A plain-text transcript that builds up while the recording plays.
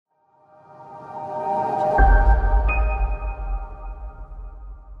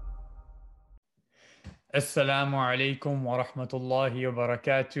Assalamu alaikum wa rahmatullahi wa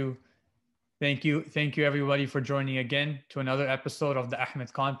barakatuh. Thank you everybody for joining again to another episode of the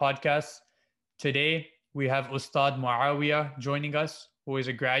Ahmed Khan podcast. Today we have Ustad Muawiyah joining us, who is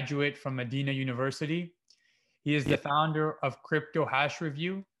a graduate from Medina University. He is the founder of Crypto Hash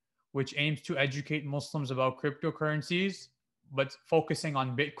Review, which aims to educate Muslims about cryptocurrencies, but focusing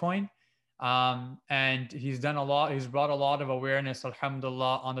on Bitcoin. And he's done a lot. He's brought a lot of awareness,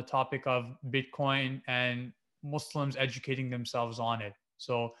 alhamdulillah, on the topic of Bitcoin and Muslims educating themselves on it.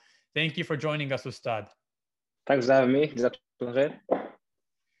 So thank you for joining us, Ustad. Thanks for having me. Jazakallah khair.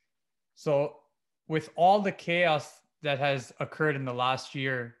 So with all the chaos that has occurred in the last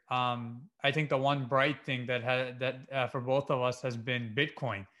year, I think the one bright thing that for both of us has been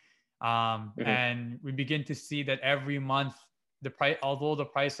Bitcoin. And we begin to see that every month the price, although the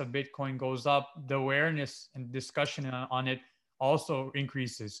price of Bitcoin goes up, the awareness and discussion on it also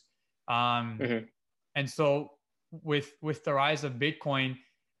increases. And so with the rise of Bitcoin,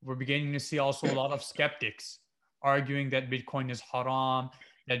 we're beginning to see also a lot of skeptics arguing that Bitcoin is haram,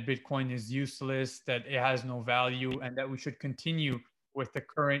 that Bitcoin is useless, that it has no value, and that we should continue with the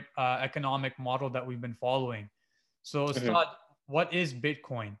current economic model that we've been following. So, Ustad, what is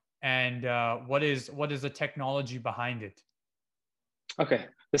Bitcoin, and what is the technology behind it? Okay.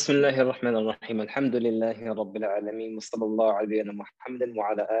 بسم الله الرحمن الرحيم الحمد لله رب العالمين وصلى الله على نبينا محمد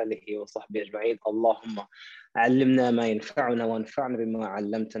وعلى آله وصحبه أجمعين اللهم علمنا ما ينفعنا وانفعنا بما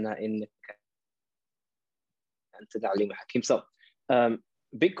علمتنا إنك أنت العليم الحكيم. So,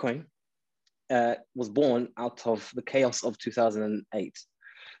 Bitcoin was born out of the chaos of 2008.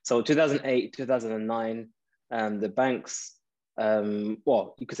 So 2008, 2009, the banks,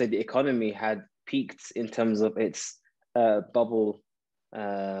 well, you could say the economy had peaked in terms of its bubble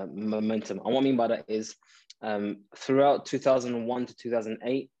momentum. And what I mean by that is throughout 2001 to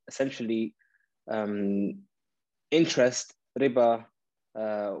 2008, essentially interest, riba,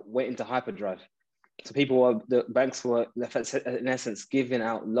 went into hyperdrive. So the banks were, in essence, giving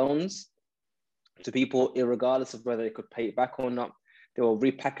out loans to people, regardless of whether they could pay it back or not. They were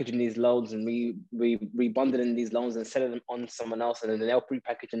repackaging these loans and rebundling these loans and selling them on someone else, and then they'll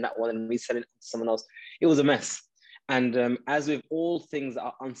repackaging that one and reselling it to someone else. It was a mess. And as with all things that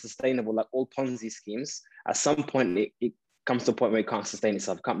are unsustainable, like all Ponzi schemes, at some point it comes to a point where it can't sustain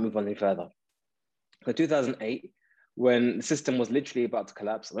itself, can't move on any further. In 2008, when the system was literally about to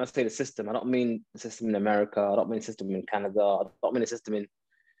collapse, when I say the system, I don't mean the system in America, I don't mean the system in Canada, I don't mean the system in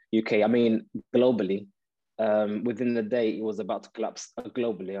UK, I mean globally. Within the day, it was about to collapse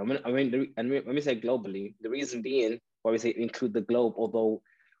globally. And when we say globally, the reason being why we say include the globe, although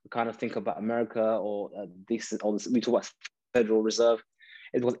we kind of think about America or we talk about Federal Reserve,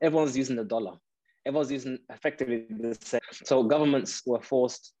 it was everyone's using the dollar. Everyone's using effectively the same. So governments were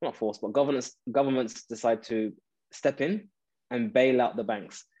not forced, but governments decide to step in and bail out the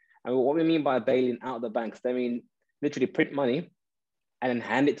banks. And what we mean by bailing out the banks, they mean literally print money and then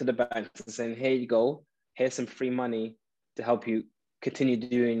hand it to the banks and saying, here you go, here's some free money to help you continue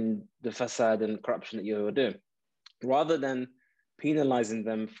doing the facade and corruption that you were doing, rather than penalizing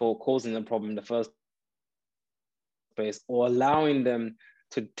them for causing the problem in the first place or allowing them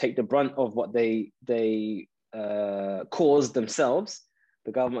to take the brunt of what they caused themselves.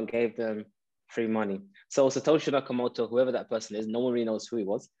 The government gave them free money. So Satoshi Nakamoto, whoever that person is, no one really knows who he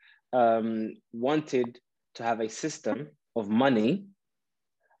was, wanted to have a system of money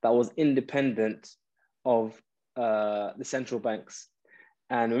that was independent of the central banks.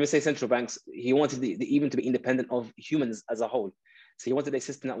 And when we say central banks, he wanted even to be independent of humans as a whole. So he wanted a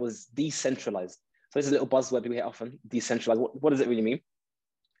system that was decentralized. So this is a little buzzword we hear often, decentralized. What does it really mean?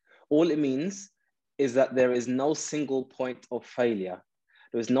 All it means is that there is no single point of failure.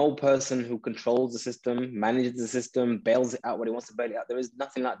 There is no person who controls the system, manages the system, bails it out when he wants to bail it out. There is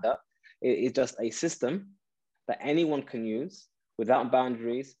nothing like that. It is just a system that anyone can use without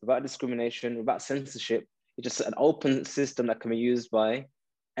boundaries, without discrimination, without censorship. It's just an open system that can be used by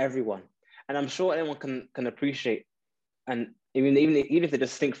everyone. And I'm sure anyone can appreciate, and even if they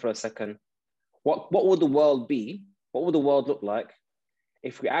just think for a second, what would the world be? What would the world look like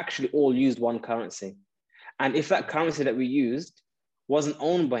if we actually all used one currency? And if that currency that we used wasn't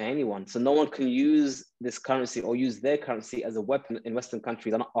owned by anyone, so no one can use this currency or use their currency as a weapon in Western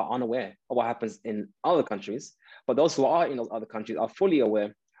countries are unaware of what happens in other countries. But those who are in those other countries are fully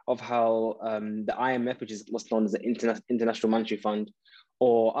aware of how the IMF, which is what's known as the International Monetary Fund,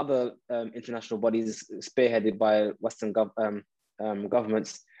 or other international bodies spearheaded by Western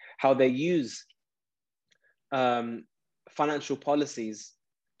governments, how they use financial policies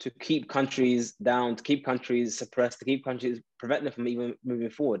to keep countries down, to keep countries suppressed, to keep countries, prevent them from even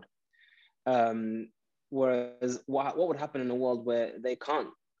moving forward. Whereas what would happen in a world where they can't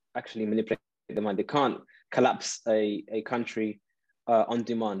actually manipulate the money? They can't collapse a country on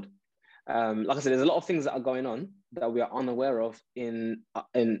demand. Like I said, there's a lot of things that are going on that we are unaware of in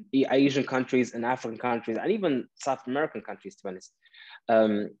Asian countries and African countries and even South American countries, to be honest.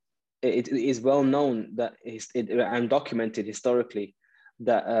 It is well known that and documented historically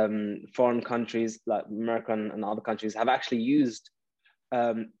that foreign countries like America and other countries have actually used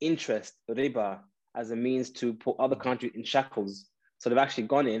interest, riba, as a means to put other countries in shackles. So they've actually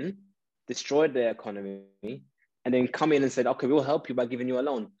gone in, destroyed their economy, and then come in and said, okay, we'll help you by giving you a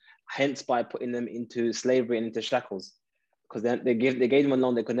loan. Hence by putting them into slavery and into shackles, because they gave them a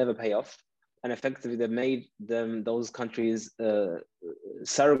loan they could never pay off. And effectively they made those countries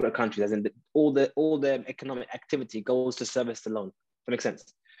surrogate countries, as in all their economic activity goes to service the loan. That makes sense.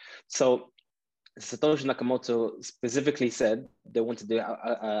 So Satoshi Nakamoto specifically said they wanted to do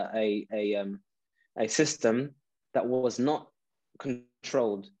a system that was not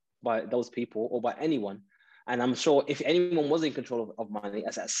controlled by those people or by anyone. And I'm sure if anyone was in control of money,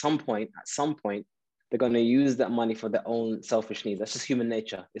 at some point, they're going to use that money for their own selfish needs. That's just human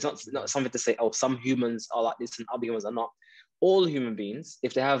nature. It's not something to say, oh, some humans are like this and other humans are not. All human beings,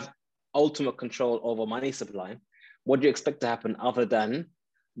 if they have ultimate control over money supply, what do you expect to happen other than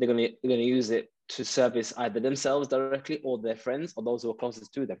they're going to use it to service either themselves directly or their friends or those who are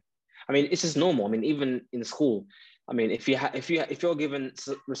closest to them? I mean, it's just normal. I mean, even in school, I mean, if you're given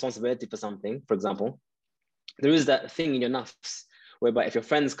responsibility for something, for example, there is that thing in your nafs whereby if your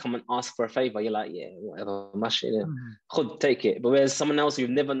friends come and ask for a favor, you're like, yeah, whatever, could take it. But whereas someone else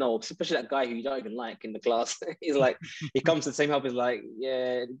you've never know, especially that guy who you don't even like in the class, he's like, he comes to the same help, he's like,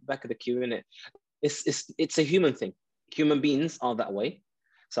 yeah, back of the queue, innit? It's a human thing. Human beings are that way.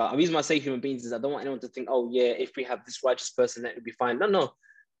 So the reason why I say human beings is I don't want anyone to think, oh yeah, if we have this righteous person, that would be fine. No,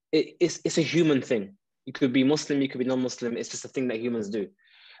 it's a human thing. You could be Muslim, you could be non-Muslim. It's just a thing that humans do.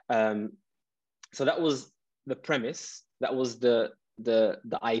 So that was the premise. That was the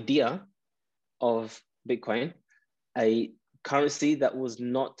idea of Bitcoin, a currency that was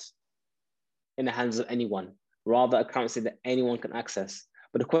not in the hands of anyone, rather a currency that anyone can access.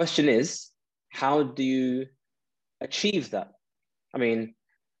 But the question is, how do you achieve that? I mean,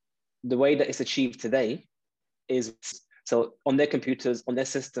 the way that it's achieved today is, so on their computers, on their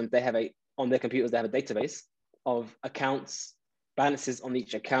systems, they have a database of accounts, balances on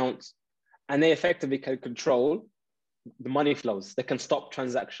each account, and they effectively can control the money flows. They can stop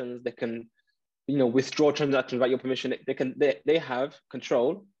transactions. They can, withdraw transactions without your permission. They have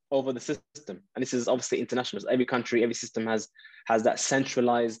control over the system. And this is obviously international. So every country, every system has that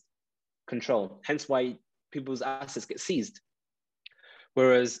centralized control. Hence why people's assets get seized.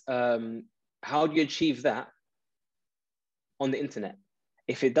 Whereas, how do you achieve that on the internet?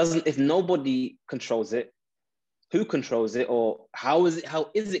 If nobody controls it, who controls it, or how is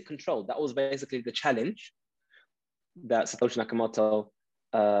it controlled? That was basically the challenge that Satoshi Nakamoto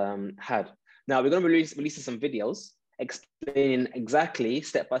had. Now we're going to release some videos explaining exactly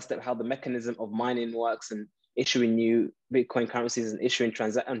step by step how the mechanism of mining works and issuing new Bitcoin currencies and issuing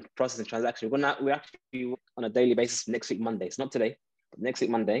and processing transactions. We're actually on a daily basis next week Monday. It's not today, but next week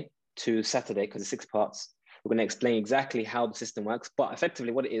Monday to Saturday, because it's 6 parts. We're going to explain exactly how the system works. But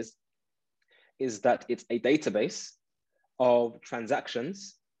effectively, what it is that it's a database of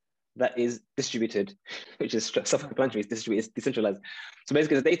transactions that is distributed, which is self-explanatory, it's decentralized. So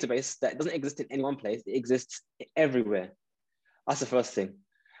basically, it's a database that doesn't exist in any one place, it exists everywhere. That's the first thing.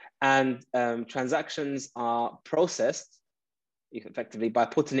 And transactions are processed effectively by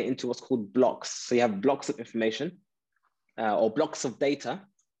putting it into what's called blocks. So you have blocks of information or blocks of data,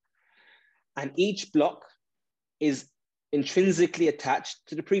 and each block is intrinsically attached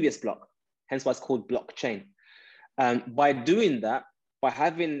to the previous block, hence why it's called blockchain. By doing that, by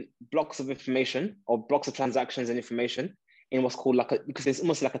having blocks of information or blocks of transactions and information in what's called because it's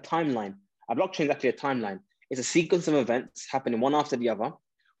almost like a timeline. A blockchain is actually a timeline. It's a sequence of events happening one after the other,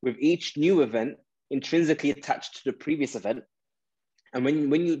 with each new event intrinsically attached to the previous event. And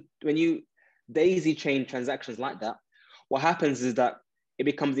when you daisy chain transactions like that, what happens is that it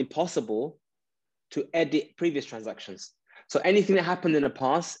becomes impossible to edit previous transactions. So anything that happened in the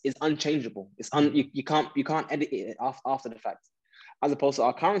past is unchangeable. You can't edit it after the fact. As opposed to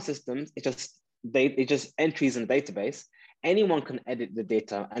our current systems, it's just entries in the database. Anyone can edit the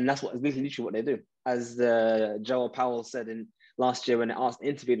data, and that's literally what they do. As Joel Powell said in last year when they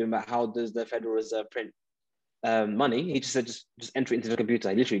interviewed him about how does the Federal Reserve print money, he just said just enter it into the computer.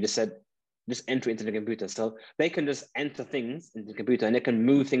 He literally just said just enter it into the computer. So they can just enter things into the computer and they can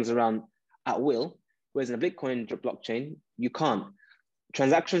move things around at will. Whereas in a Bitcoin blockchain, you can't.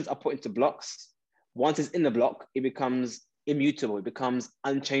 Transactions are put into blocks. Once it's in the block, it becomes immutable. It becomes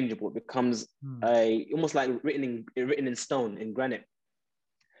unchangeable. It becomes a almost like written in stone, in granite.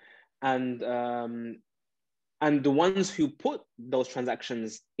 And the ones who put those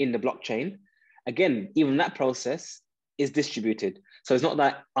transactions in the blockchain, again, even that process is distributed. So it's not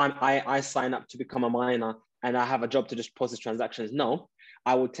that I sign up to become a miner and I have a job to just process transactions. No,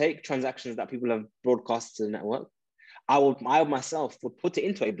 I will take transactions that people have broadcast to the network. I myself would put it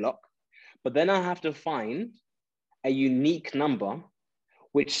into a block, but then I have to find a unique number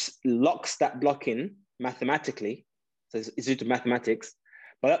which locks that block in mathematically. So it's due to mathematics,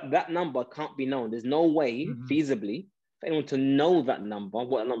 but that number can't be known. There's no way feasibly for anyone to know that number,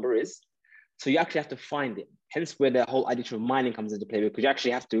 what that number is. So you actually have to find it. Hence where the whole idea of mining comes into play, because you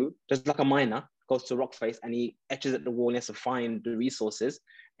actually have to, just like a miner goes to a rock face and he etches at the wall and he has to find the resources.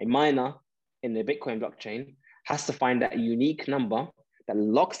 A miner in the Bitcoin blockchain has to find that unique number that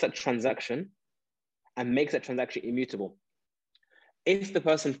locks that transaction and makes that transaction immutable. If the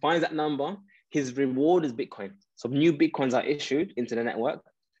person finds that number, his reward is Bitcoin. So new Bitcoins are issued into the network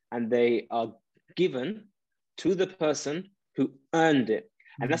and they are given to the person who earned it.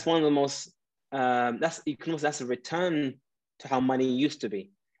 And that's one of the most, that's a return to how money used to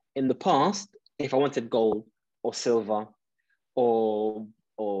be. In the past, if I wanted gold or silver or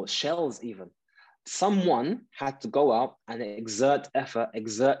shells even, someone had to go out and exert effort,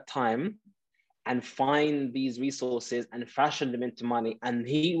 exert time, and find these resources and fashion them into money. And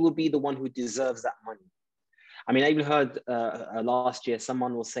he will be the one who deserves that money. I mean, I even heard last year,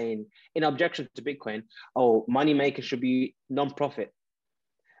 someone was saying, in objection to Bitcoin, oh, money making should be non-profit.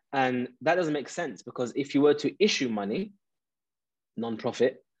 And that doesn't make sense, because if you were to issue money,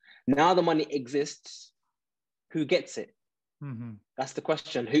 non-profit, now the money exists, who gets it? That's the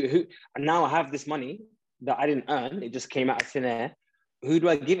question. Who? And now I have this money that I didn't earn, it just came out of thin air. Who do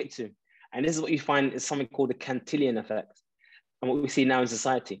I give it to? And this is what you find is something called the Cantillon effect. And what we see now in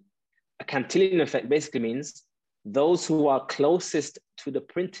society. A Cantillon effect basically means those who are closest to the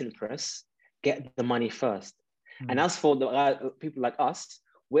printing press get the money first. And as for the people like us,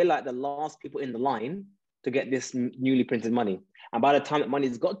 we're like the last people in the line to get this newly printed money. And by the time that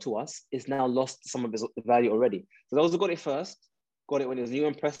money's got to us, it's now lost some of its value already. So those who got it first, got it when it was new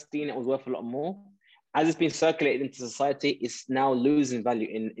and pristine, it was worth a lot more. As it's been circulated into society, it's now losing value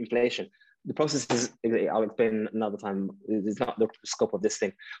in inflation. The process is, I'll explain another time, it's not the scope of this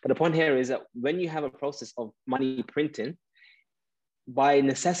thing. But the point here is that when you have a process of money printing, by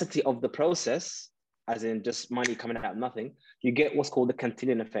necessity of the process, as in just money coming out of nothing, you get what's called the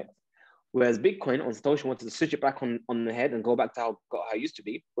Cantillon effect. Whereas Bitcoin or Satoshi wanted to switch it back on the head and go back to how it used to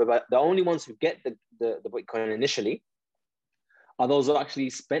be, where the only ones who get the Bitcoin initially are those who actually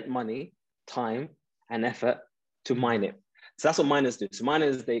spent money, time, and effort to mine it. So that's what miners do. So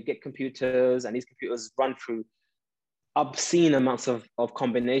miners, they get computers, and these computers run through obscene amounts of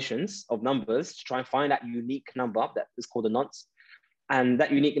combinations of numbers to try and find that unique number that is called a nonce. And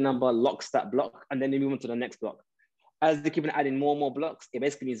that unique number locks that block, and then they move on to the next block. As they keep adding more and more blocks, it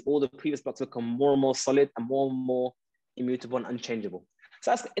basically means all the previous blocks become more and more solid and more immutable and unchangeable.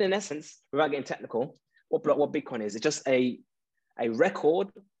 So that's, in essence, without getting technical, what Bitcoin is. It's just a record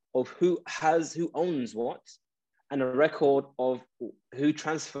of who owns what, and a record of who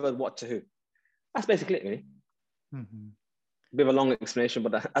transferred what to who. That's basically it, really. A bit of a long explanation,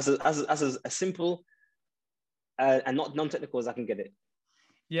 but as simple and not non-technical as I can get it.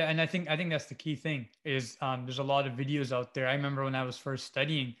 Yeah, and I think that's the key thing is there's a lot of videos out there. I remember when I was first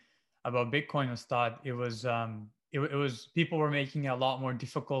studying about Bitcoin, was thought it was people were making it a lot more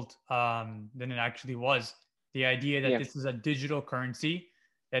difficult than it actually was. The idea that this is a digital currency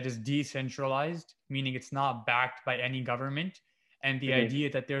that is decentralized, meaning it's not backed by any government, and the idea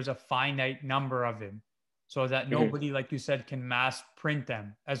that there's a finite number of them, so that nobody, like you said, can mass print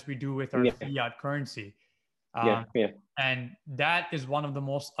them as we do with our fiat currency. And that is one of the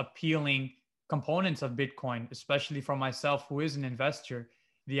most appealing components of Bitcoin, especially for myself, who is an investor,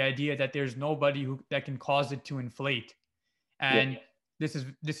 the idea that there's nobody that can cause it to inflate. And this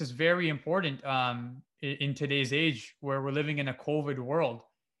is very important in today's age where we're living in a COVID world.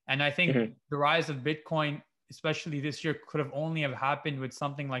 And I think the rise of Bitcoin, especially this year, could have only have happened with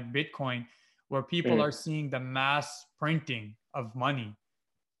something like Bitcoin, where people are seeing the mass printing of money.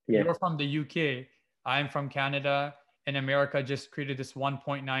 You're from the UK. I'm from Canada, and America just created this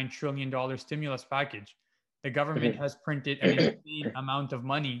 $1.9 trillion stimulus package. The government has printed an insane amount of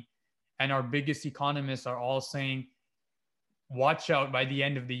money, and our biggest economists are all saying, watch out by the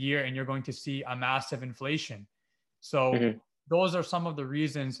end of the year, and you're going to see a massive inflation. So those are some of the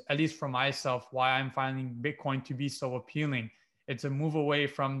reasons, at least for myself, why I'm finding Bitcoin to be so appealing. It's a move away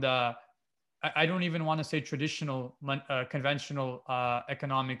from the I don't even want to say traditional, conventional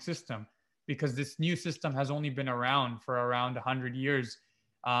economic system, because this new system has only been around for around 100 years,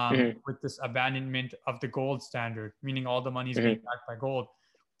 with this abandonment of the gold standard, meaning all the money is being backed by gold.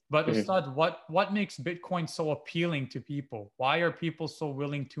 But Ustad, what makes Bitcoin so appealing to people? Why are people so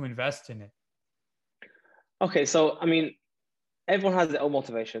willing to invest in it? Okay, so I mean, everyone has their own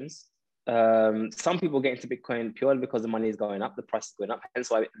motivations. Some people get into Bitcoin purely because the money is going up, the price is going up.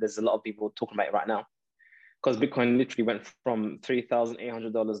 Hence why there's a lot of people talking about it right now. Because Bitcoin literally went from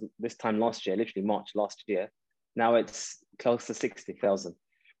 $3,800 this time last year, literally March last year. Now it's close to 60,000.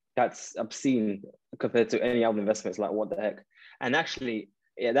 That's obscene compared to any other investments. Like, what the heck? And actually,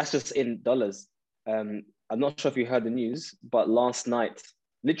 yeah, that's just in dollars. I'm not sure if you heard the news, but last night,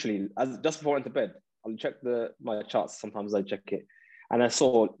 literally, just before I went to bed, I'll check my charts. Sometimes I check it, and I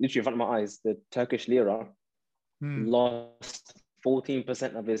saw literally in front of my eyes the Turkish lira lost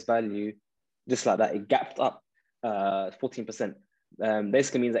 14% of its value, just like that. It gapped up 14%.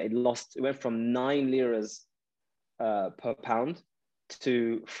 Basically means that it went from 9 liras per pound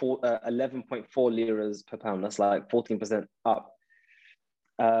to 11.4 liras per pound. That's like 14% up.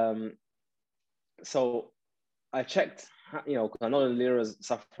 So I checked, because I know the lira is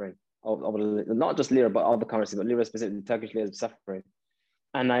suffering, not just lira, but other currencies, but lira specifically, Turkish lira is suffering.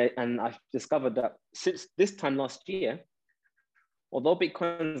 And I discovered that since this time last year, although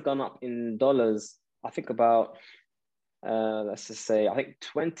Bitcoin's gone up in dollars, I think about, let's just say, I think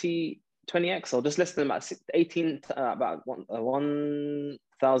 20x, or just less than about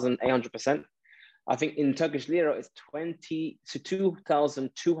 1,800%. I think in Turkish lira, it's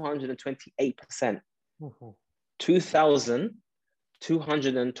 2,228%.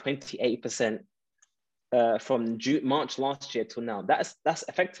 2,228% from March last year till now. That's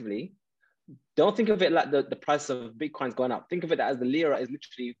effectively, don't think of it like the price of Bitcoin's going up. Think of it as the lira is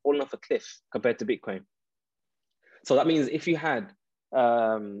literally falling off a cliff compared to Bitcoin. So that means if you had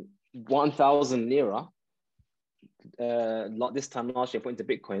 1,000 lira this time last year put into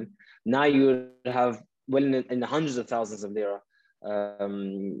Bitcoin, now you would have well in the hundreds of thousands of lira.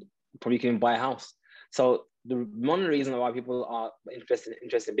 Probably you can buy a house. So the one reason why people are interested in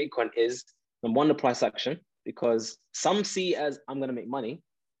Bitcoin is, number one, the price action, because some see as I'm going to make money,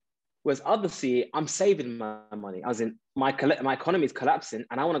 whereas others see I'm saving my money, as in my economy is collapsing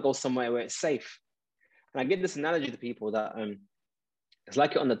and I want to go somewhere where it's safe. And I give this analogy to people that it's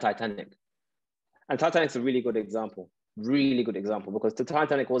like you're on the Titanic. And Titanic's a really good example, because the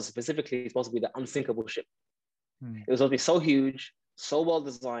Titanic was specifically supposed to be the unsinkable ship. It was supposed to be so huge, so well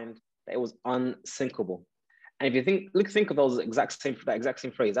designed that it was unsinkable. And if you think of that exact same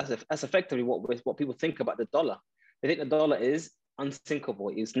phrase, that's effectively what people think about the dollar. They think the dollar is unsinkable.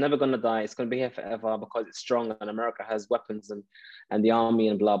 It's never going to die. It's going to be here forever because it's strong and America has weapons and the army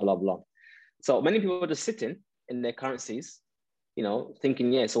and blah, blah, blah. So many people are just sitting in their currencies,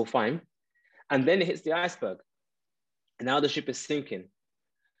 thinking, yeah, it's all fine. And then it hits the iceberg. And now the ship is sinking.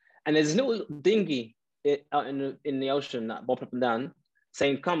 And there's a little dinghy out in the ocean that bob up and down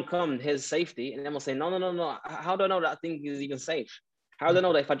saying, come, here's safety. And then we'll say, no. How do I know that thing is even safe? How do I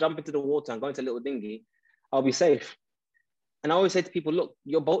know that if I jump into the water and go into a little dinghy, I'll be safe? And I always say to people, look,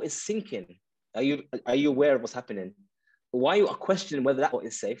 your boat is sinking. Are you aware of what's happening? Why are you questioning whether that boat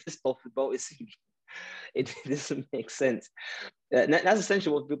is safe? This boat is sinking. It doesn't make sense. That's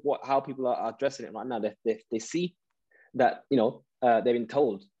essentially how people are addressing it right now. They see that, they've been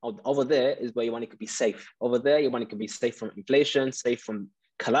told, over there is where your money could be safe. Over there, your money could be safe from inflation, safe from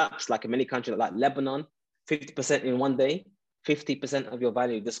collapse, like in many countries like Lebanon, 50% in one day, 50% of your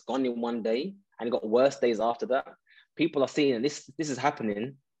value just gone in one day, and it got worse days after that. People are seeing this is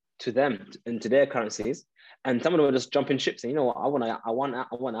happening to them and to their currencies, and some of them are just jumping ships and, I want out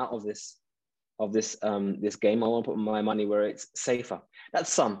of this game. I want to put my money where it's safer.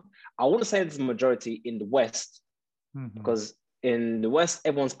 That's some. I want to say it's the majority in the West, because in the West,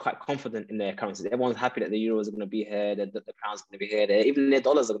 everyone's quite confident in their currencies. Everyone's happy that the euros are going to be here, that the pounds are going to be here, even their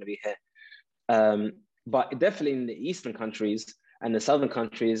dollars are going to be here. But definitely in the Eastern countries and the Southern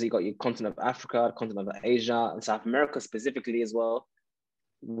countries, you got your continent of Africa, the continent of Asia, and South America specifically as well,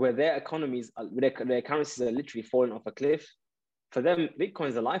 where their economies, their currencies are literally falling off a cliff. For them, Bitcoin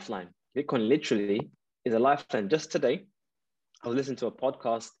is a lifeline. Bitcoin literally is a lifeline. Just today, I was listening to a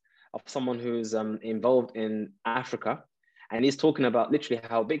podcast of someone who's involved in Africa, and he's talking about literally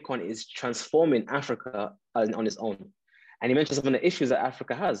how Bitcoin is transforming Africa on its own. And he mentioned some of the issues that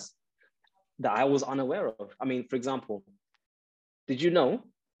Africa has that I was unaware of. I mean, for example, did you know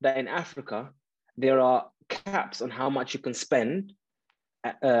that in Africa, there are caps on how much you can spend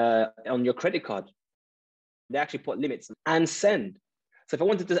on your credit card? They actually put limits and send. So if I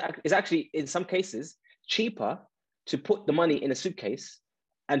wanted to, it's actually in some cases cheaper to put the money in a suitcase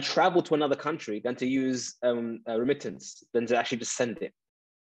and travel to another country than to use a remittance, than to actually just send it.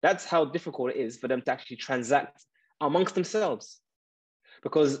 That's how difficult it is for them to actually transact amongst themselves,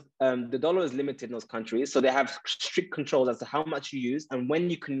 because the dollar is limited in those countries. So they have strict controls as to how much you use and when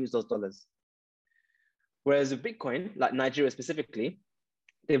you can use those dollars. Whereas with Bitcoin, like Nigeria specifically,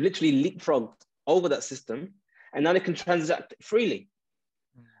 they've literally leapfrogged over that system, and now they can transact freely.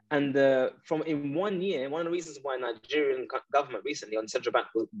 And from in 1 year, one of the reasons why Nigerian government recently on central bank,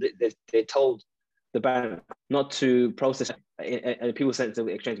 they told the bank not to process people sent to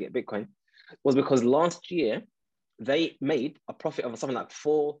the exchange to get Bitcoin, was because last year they made a profit of something like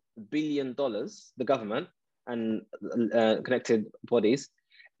 $4 billion, the government and connected bodies,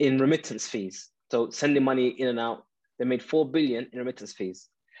 in remittance fees. So sending money in and out, they made $4 billion in remittance fees.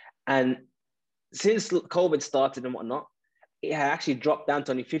 And since COVID started and whatnot, it had actually dropped down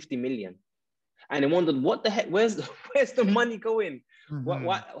to only 50 million. And they wondered, what the heck, where's the money going?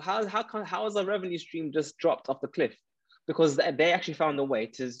 How has the revenue stream just dropped off the cliff? Because they actually found a way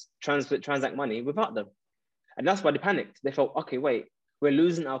to transact money without them. And that's why they panicked. They felt, okay, wait, we're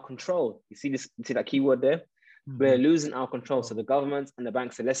losing our control. You see that keyword there? We're losing our control. So the government and the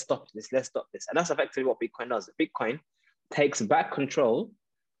banks say, let's stop this. And that's effectively what Bitcoin does. Bitcoin takes back control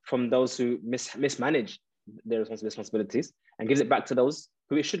from those who mismanage their responsibilities and gives it back to those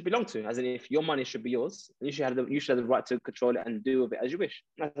who it should belong to. As in, if your money should be yours, you should have the right to control it and do with it as you wish.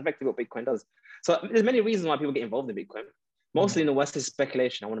 That's effectively what Bitcoin does. So there's many reasons why people get involved in Bitcoin. Mostly in the West is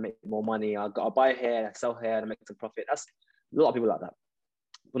speculation. I want to make more money. I'll buy here, sell here, and make some profit. That's a lot of people like that,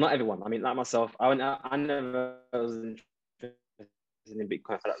 but not everyone. I mean, like myself, I never was interested in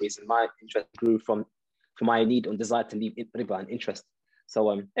Bitcoin for that reason. My interest grew from my need and desire to leave riba and interest. So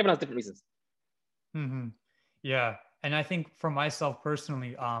everyone has different reasons. Yeah, and I think for myself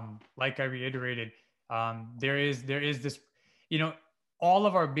personally, like I reiterated, there is this, all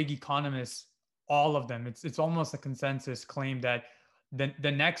of our big economists, all of them, it's almost a consensus claim that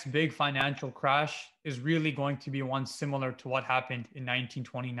the next big financial crash is really going to be one similar to what happened in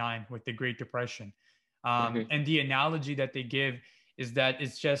 1929 with the Great Depression. And the analogy that they give is that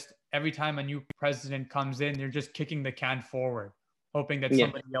it's just every time a new president comes in, they're just kicking the can forward, hoping that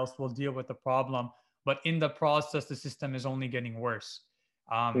somebody else will deal with the problem. But in the process, the system is only getting worse.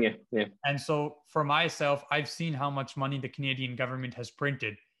 And so for myself, I've seen how much money the Canadian government has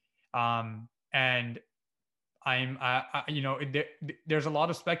printed. And there's a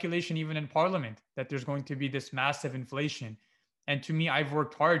lot of speculation even in Parliament that there's going to be this massive inflation. And to me, I've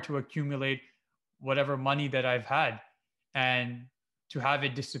worked hard to accumulate whatever money that I've had, and to have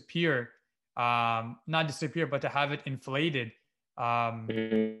it disappear, not disappear, but to have it inflated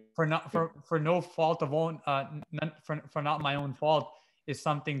for no fault of own, for not my own fault, is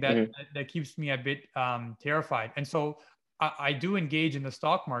something that keeps me a bit terrified. And so I do engage in the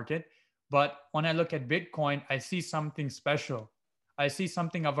stock market. But when I look at Bitcoin, I see something special. I see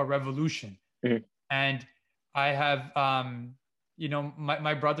something of a revolution. And I have,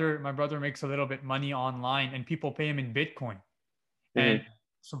 my brother makes a little bit money online, and people pay him in Bitcoin. And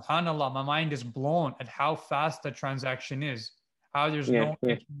subhanAllah, my mind is blown at how fast the transaction is, how there's no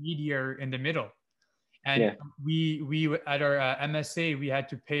intermediary in the middle. And we at our MSA, we had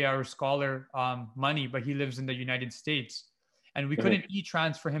to pay our scholar money, but he lives in the United States. And we couldn't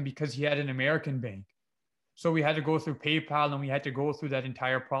e-transfer him because he had an American bank. So we had to go through PayPal, and we had to go through that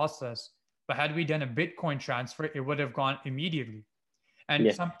entire process. But had we done a Bitcoin transfer, it would have gone immediately.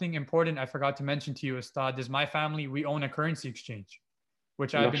 And something important I forgot to mention to you, Ustad, is my family, we own a currency exchange,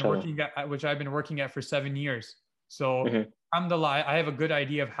 which I've been working at for 7 years. So alhamdulillah, I have a good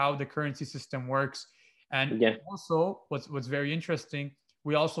idea of how the currency system works. And also what's very interesting,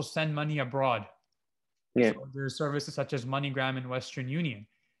 we also send money abroad. So there's services such as MoneyGram and Western Union.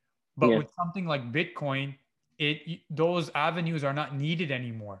 But with something like Bitcoin, those avenues are not needed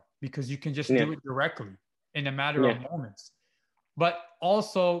anymore, because you can just do it directly in a matter of moments. But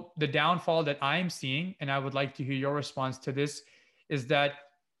also the downfall that I'm seeing, and I would like to hear your response to this, is that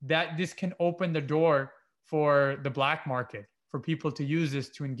this can open the door for the black market, for people to use this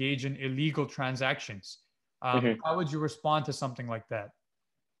to engage in illegal transactions. How would you respond to something like that?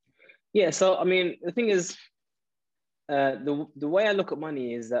 Yeah, so I mean, the thing is, the way I look at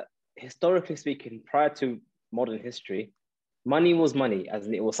money is that, historically speaking, prior to modern history, money was money, as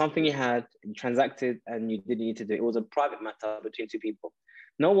in it was something you had, you transacted, and you didn't need to do it. It was a private matter between two people.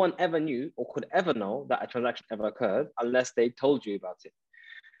 No one ever knew or could ever know that a transaction ever occurred unless they told you about it.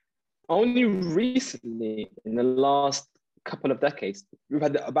 Only recently, in the last couple of decades, we've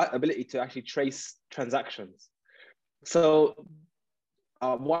had the ability to actually trace transactions. So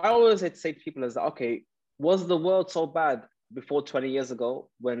what I always say to people is that, okay, was the world so bad before 20 years ago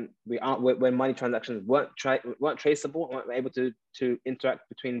when when money transactions weren't traceable, weren't able to interact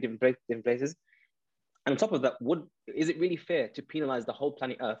between different places? And on top of that, is it really fair to penalize the whole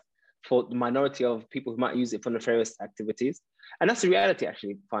planet Earth for the minority of people who might use it for nefarious activities? And that's the reality,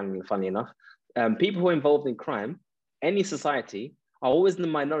 actually, funny enough. People who are involved in crime, any society, are always in the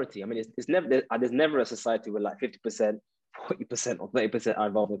minority. I mean, there's never a society where like 50%, 40% or 30% are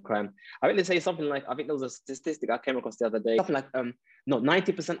involved in crime. I think they say something like, I think there was a statistic I came across the other day, something like, no,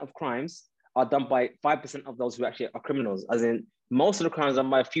 90% of crimes are done by 5% of those who actually are criminals. As in, most of the crimes are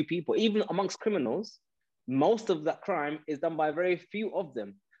done by a few people. Even amongst criminals, most of that crime is done by very few of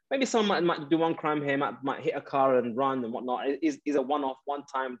them. Maybe someone might do one crime here, might hit a car and run and whatnot. Is a one-off,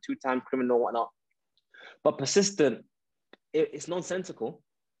 one-time, two-time criminal, whatnot. But persistent, it's nonsensical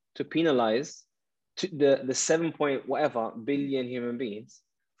to penalize the 7 point whatever billion human beings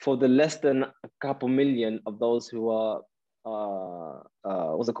for the less than a couple million of those who are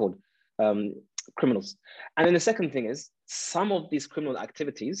what's it called, criminals. And then the second thing is, some of these criminal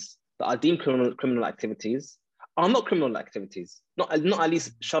activities that are deemed criminal activities are not criminal activities, not at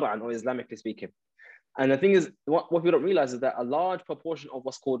least Shara'an or Islamically speaking. And the thing is, what people don't realize is that a large proportion of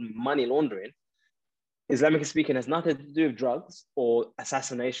what's called money laundering, Islamically speaking, has nothing to do with drugs or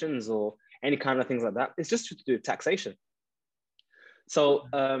assassinations or any kind of things like that. It's just to do with taxation. So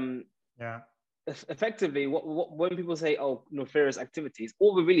effectively, when people say, oh, nefarious activities,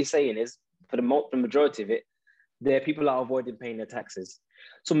 all we're really saying is, for the majority of it, people are avoiding paying their taxes.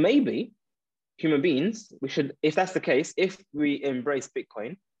 So maybe human beings, we should, if that's the case, if we embrace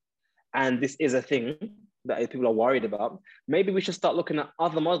Bitcoin, and this is a thing that people are worried about, maybe we should start looking at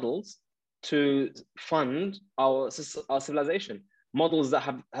other models to fund our civilization, models that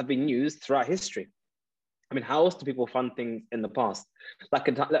have been used throughout history. I mean, how else do people fund things in the past? Like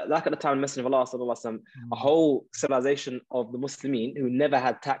at the time, Messenger of Allah, a whole civilization of the Muslimin who never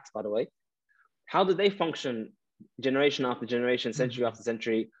had tax, by the way, how did they function generation after generation, century after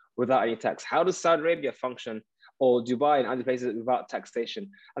century, without any tax? How does Saudi Arabia function, or Dubai and other places, without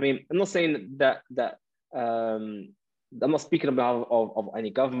taxation? I mean, I'm not saying that I'm not speaking about of any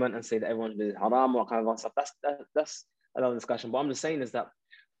government and say that everyone is haram or kind of stuff. That's another discussion. But I'm just saying is that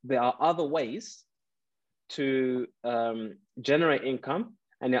there are other ways to generate income,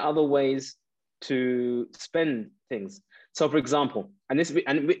 and there are other ways to spend things. So, for example,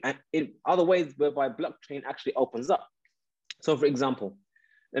 in other ways whereby blockchain actually opens up. So, for example,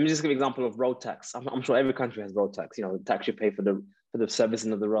 let me just give an example of road tax. I'm sure every country has road tax. You know, the tax you pay for the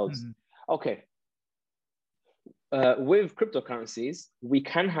servicing of the roads. Okay. With cryptocurrencies, we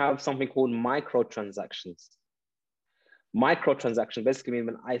can have something called microtransactions. Microtransactions basically mean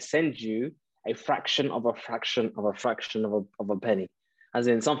when I send you a fraction of a fraction of a fraction of a penny, as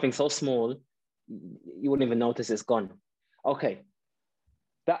in something so small, you wouldn't even notice it's gone. Okay.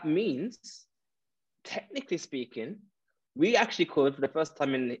 That means, technically speaking, we actually could, for the first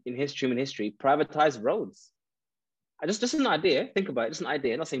time in human history, privatize roads. Just an idea, think about it, just an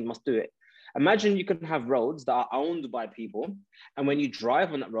idea, not saying you must do it. Imagine you can have roads that are owned by people, and when you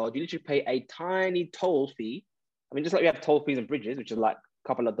drive on that road, you literally pay a tiny toll fee. I mean, just like we have toll fees and bridges, which is like a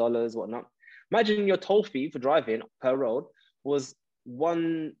couple of dollars, whatnot. Imagine your toll fee for driving per road was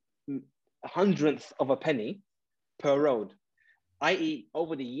 1/100th of a penny per road, i.e.,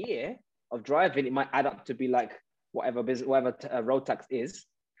 over the year of driving, it might add up to be like whatever road tax is.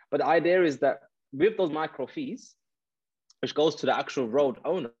 But the idea is that with those micro fees, which goes to the actual road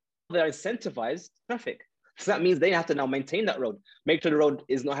owner, they're incentivized traffic. So that means they have to now maintain that road, make sure the road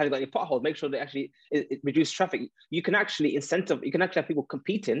is not having any potholes, make sure they actually it reduce traffic. You can actually have people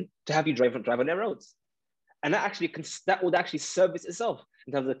competing to have you drive on their roads. And that would actually service itself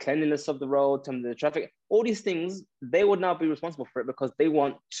in terms of the cleanliness of the road, in terms of the traffic, all these things, they would now be responsible for it because they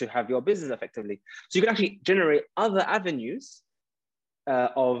want to have your business effectively. So you can actually generate other avenues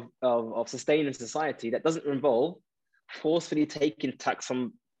of sustaining society that doesn't involve forcefully taking tax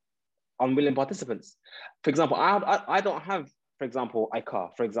from unwilling participants. For example, I don't have, for example, a car,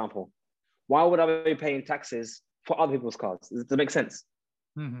 for example. Why would I be paying taxes for other people's cars? Does it make sense?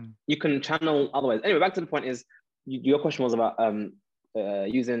 You can channel otherwise. Anyway, back to the point is, your question was about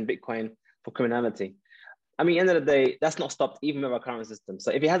using Bitcoin for criminality. I mean, at the end of the day, that's not stopped even with our current system.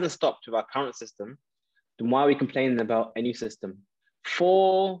 So if it hasn't stopped with our current system, then why are we complaining about a new system?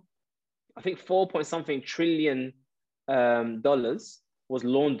 I think 4 point something trillion dollars was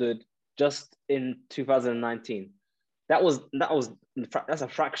laundered just in 2019. That's a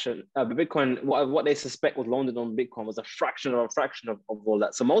fraction. Bitcoin, what they suspect was laundered on Bitcoin was a fraction of all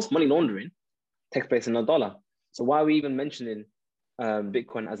that. So most money laundering takes place in a dollar. So why are we even mentioning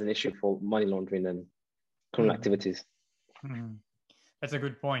Bitcoin as an issue for money laundering and criminal activities. That's a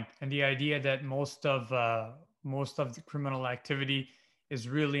good point. And the idea that most of the criminal activity is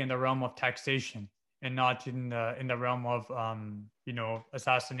really in the realm of taxation and not in the realm of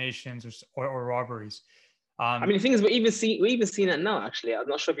assassinations or robberies. I mean, the thing is, we're even seeing that now. Actually, I'm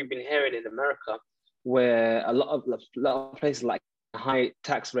not sure if you've been hearing in America, where a lot of places like high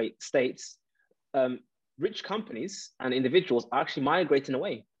tax rate states, rich companies and individuals are actually migrating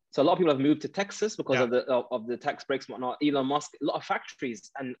away. So a lot of people have moved to Texas because of the tax breaks and whatnot. Elon Musk, a lot of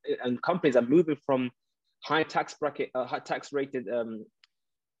factories and companies are moving from high tax rated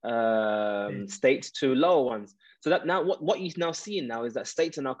states to lower ones. So that now what you're now seeing now is that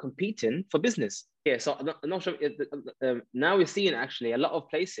states are now competing for business. Yeah, so I'm not sure. Now we're seeing actually a lot of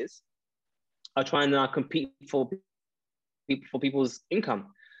places are trying to compete for people's income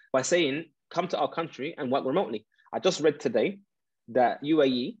by saying, come to our country and work remotely. I just read today that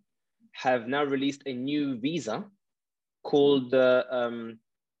UAE have now released a new visa called the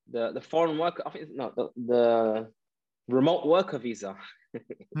foreign worker. I think the remote worker visa.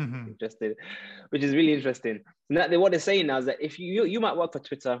 Interesting, which is really interesting. Now, what they're saying now is that if you might work for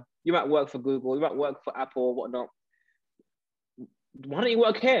Twitter, you might work for Google, you might work for Apple or whatnot. Why don't you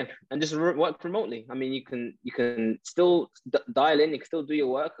work here and just work remotely? I mean, you can still dial in, you can still do your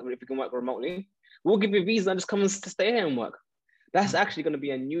work. I mean, if you can work remotely, we'll give you a visa and just come and stay here and work. That's actually going to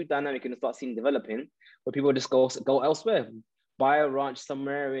be a new dynamic you're going to start seeing developing, where people just go elsewhere, buy a ranch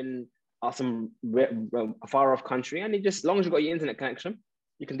somewhere in some far off country, and as long as you've got your internet connection,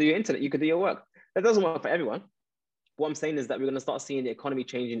 you can do your internet, you can do your work. That doesn't work for everyone. What I'm saying is that we're going to start seeing the economy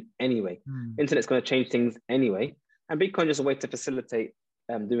changing anyway. Internet's going to change things anyway, and Bitcoin is a way to facilitate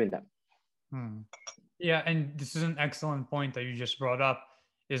doing that. Yeah, and this is an excellent point that you just brought up,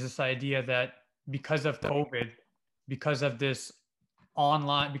 is this idea that because of COVID, because of this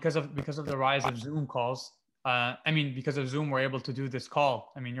online, because of the rise of Zoom calls, because of Zoom, we're able to do this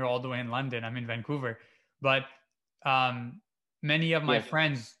call. I mean, you're all the way in London, I'm in Vancouver, but many of my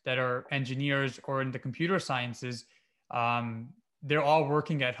friends that are engineers or in the computer sciences, they're all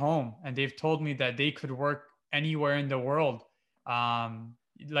working at home, and they've told me that they could work anywhere in the world,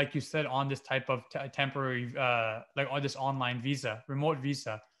 like you said, on this type of temporary, like on this online visa, remote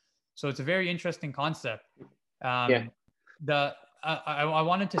visa. So it's a very interesting concept. I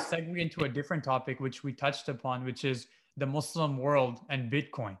wanted to segue into a different topic, which we touched upon, which is the Muslim world and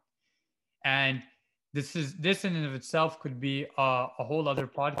Bitcoin. And this in and of itself could be a whole other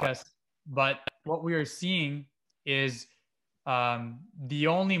podcast. But what we are seeing is the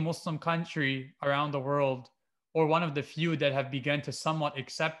only Muslim country around the world, or one of the few that have begun to somewhat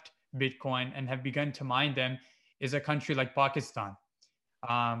accept Bitcoin and have begun to mine them, is a country like Pakistan,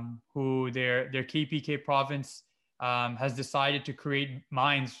 who their KPK province has decided to create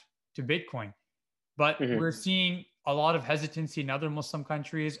mines to Bitcoin. But we're seeing a lot of hesitancy in other Muslim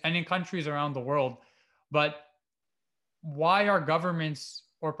countries and in countries around the world. But why are governments,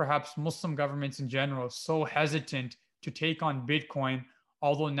 or perhaps Muslim governments in general, so hesitant to take on Bitcoin,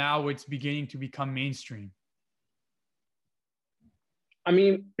 although now it's beginning to become mainstream? I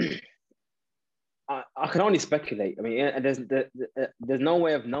mean, I can only speculate. I mean, there's no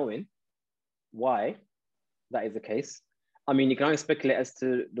way of knowing why that is the case. I mean, you can only speculate as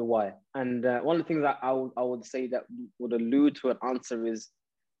to the why. And one of the things that I would say that would allude to an answer is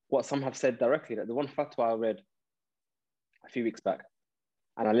what some have said directly. That the one fatwa I read a few weeks back,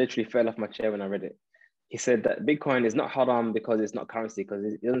 and I literally fell off my chair when I read it. He said that Bitcoin is not haram because it's not currency, because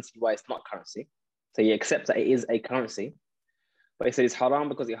he doesn't see why it's not currency. So he accepts that it is a currency, but he said it's haram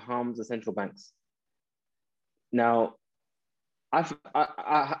because it harms the central banks. Now, I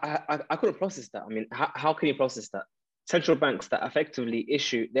couldn't process that. I mean, how can you process that? Central banks that effectively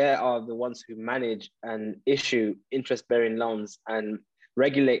issue, they are the ones who manage and issue interest-bearing loans and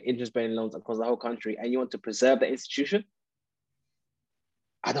regulate interest-bearing loans across the whole country, and you want to preserve the institution?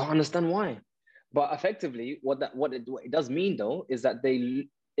 I don't understand why. But effectively, what it does mean though is that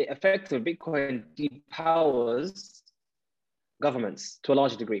effectively Bitcoin depowers governments to a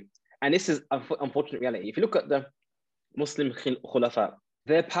large degree, and this is an unfortunate reality. If you look at the Muslim Khulafa,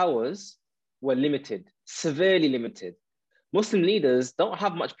 their powers were limited, severely limited. Muslim leaders don't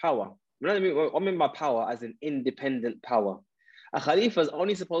have much power. I mean by power as an independent power. A Khalifa is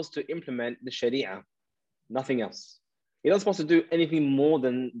only supposed to implement the Sharia, nothing else. He's not supposed to do anything more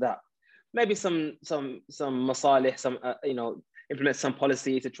than that. Maybe some masalih, implement some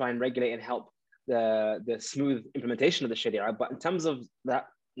policy to try and regulate and help the smooth implementation of the Sharia. But in terms of that,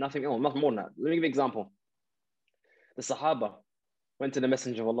 nothing else, nothing more than that. Let me give you an example. The Sahaba went to the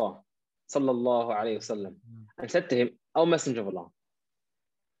Messenger of Allah, sallallahu alayhi wasallam, and said to him, "O Messenger of Allah,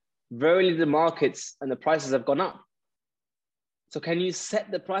 Verily, the markets and the prices have gone up. So can you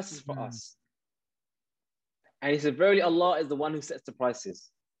set the prices for us? And he said, verily, Allah is the one who sets the prices.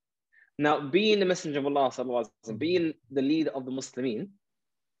 Now, being the messenger of Allah, sallallahu alaihi wasallam, being the leader of the Muslimin,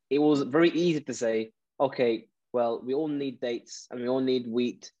 it was very easy to say, okay, well, we all need dates and we all need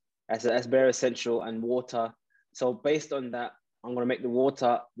wheat as bare essential and water. So based on that, I'm going to make the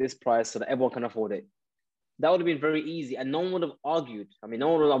water this price so that everyone can afford it. That would have been very easy, and no one would have argued. I mean, no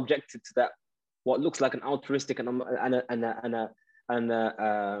one would have objected to that. What looks like an altruistic and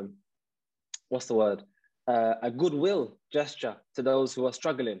what's the word? A goodwill gesture to those who are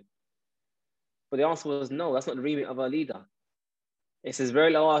struggling. But the answer was no. That's not the remit of our leader. It says,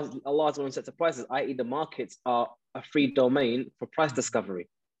 "Very Allah is the one who sets the prices," i.e., the markets are a free domain for price discovery,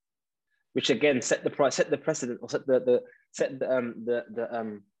 which again set the price, set the precedent, or set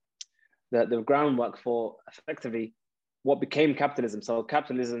the groundwork for effectively what became capitalism. So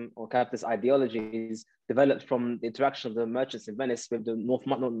capitalism or capitalist ideologies developed from the interaction of the merchants in Venice with the North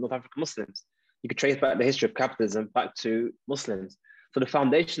African Muslims. You could trace back the history of capitalism back to Muslims. So the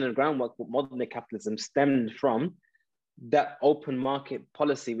foundation and groundwork for modern day capitalism stemmed from that open market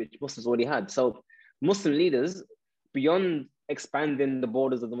policy which Muslims already had. So Muslim leaders, beyond expanding the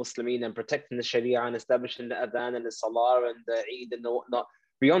borders of the Muslimin and protecting the Sharia and establishing the Adhan and the Salah and the Eid and the whatnot,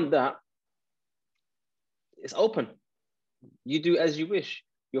 beyond that, it's open. You do as you wish.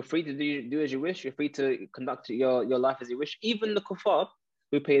 You're free to do as you wish. You're free to conduct your life as you wish. Even the kuffar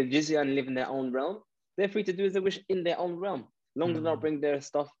who pay the jizya and live in their own realm, they're free to do as they wish in their own realm. As long as they don't bring their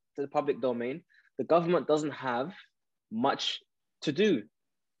stuff to the public domain, the government doesn't have much to do.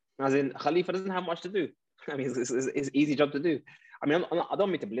 As in, Khalifa doesn't have much to do. I mean, it's an easy job to do. I mean, I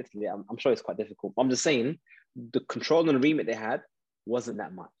don't mean to belittle it. I'm sure it's quite difficult. I'm just saying the control and the remit they had wasn't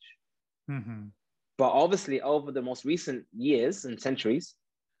that much. Mm-hmm. But obviously, over the most recent years and centuries,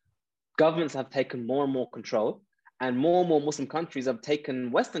 governments have taken more and more control, and more Muslim countries have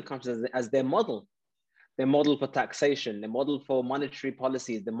taken Western countries as their model. Their model for taxation, their model for monetary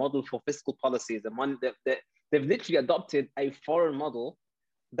policies, their model for fiscal policies. They've literally adopted a foreign model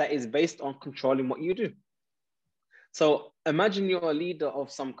that is based on controlling what you do. So imagine you're a leader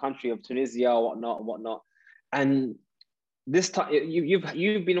of some country, of Tunisia or whatnot, and this time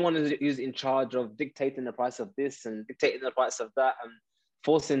you've been one who's in charge of dictating the price of this and dictating the price of that and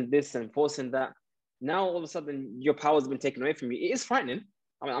forcing this and forcing that. Now all of a sudden your power has been taken away from you. It is frightening.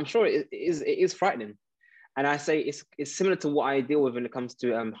 I mean, I'm sure it is frightening. And I say it's similar to what I deal with when it comes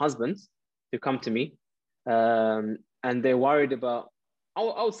to husbands who come to me and they're worried about. I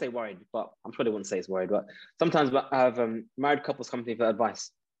would say worried, but I'm sure they wouldn't say it's worried. But sometimes I have married couples come to me for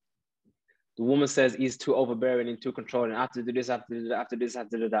advice. The woman says he's too overbearing and too controlling. I have to do this, I have to do that, after this, I have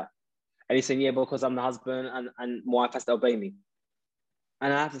to do that. And he's saying, yeah, because I'm the husband and my wife has to obey me.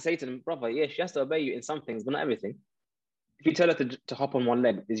 And I have to say to them, brother, yeah, she has to obey you in some things, but not everything. If you tell her to hop on one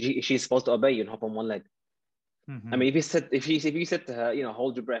leg, is she supposed to obey you and hop on one leg? Mm-hmm. I mean, if you said to her,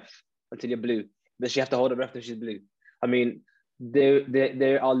 hold your breath until you're blue, does she have to hold her breath until she's blue? I mean,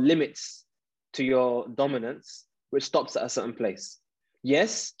 there are limits to your dominance which stops at a certain place.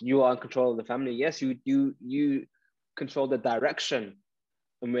 Yes, you are in control of the family. Yes, you control the direction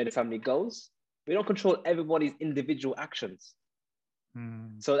and where the family goes. But you don't control everybody's individual actions.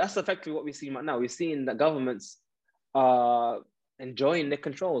 So that's effectively what we're seeing right now. We're seeing that governments are enjoying their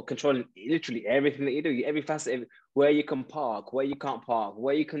controlling literally everything that you do, every facet of where you can park, where you can't park,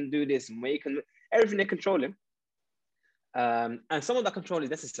 where you can do this, and where you can, everything they're controlling. And some of that control is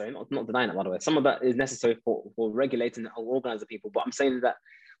necessary, not denying it, by the way. Some of that is necessary for regulating or organizing people. But I'm saying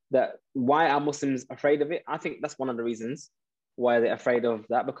that why are Muslims afraid of it? I think that's one of the reasons why they're afraid of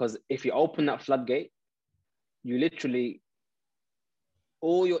that, because if you open that floodgate, you literally,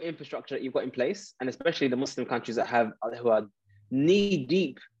 all your infrastructure that you've got in place, and especially the Muslim countries who are knee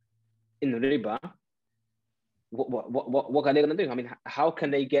deep in the riba, what are they going to do? I mean, how can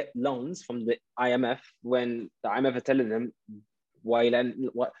they get loans from the IMF when the IMF are telling them,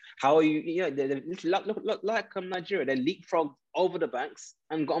 how are you, look like Nigeria, they leapfrogged over the banks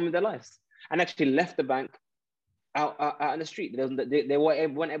and got on with their lives and actually left the bank out in the street. They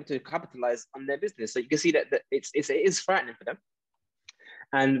weren't able to capitalize on their business. So you can see that it is frightening for them.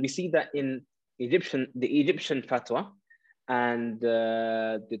 And we see that in the Egyptian fatwa and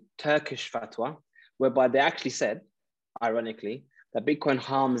the Turkish fatwa, whereby they actually said, ironically, that Bitcoin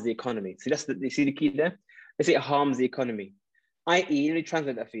harms the economy. So you see the key there? They say it harms the economy. I.e., let me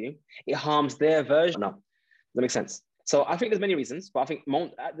translate that for you. It harms their version. No, does that make sense? So I think there's many reasons, but I think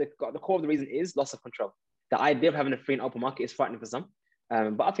the core of the reason is loss of control. The idea of having a free and open market is frightening for some.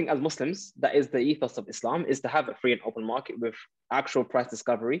 But I think as Muslims, that is the ethos of Islam, is to have a free and open market with actual price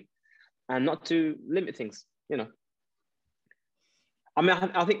discovery and not to limit things, you know. I mean,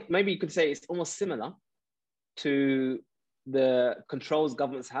 I think maybe you could say it's almost similar to the controls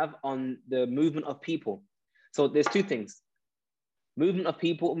governments have on the movement of people. So there's two things: movement of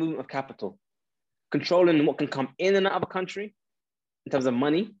people, movement of capital. Controlling what can come in and out of a country in terms of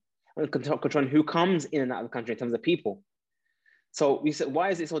money, and controlling who comes in and out of the country in terms of people. So we said, why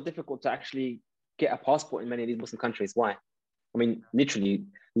is it so difficult to actually get a passport in many of these Muslim countries? Why? I mean, literally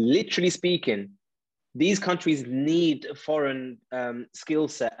speaking, these countries need foreign skill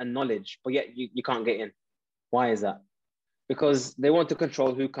set and knowledge, but yet you can't get in. Why is that? Because they want to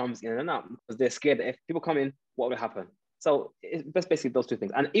control who comes in and out, because they're scared that if people come in, what will happen? So it's basically those two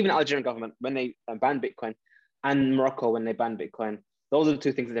things. And even the Algerian government, when they banned Bitcoin, and Morocco, when they banned Bitcoin, those are the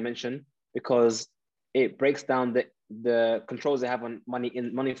two things that they mentioned, because it breaks down the controls they have on money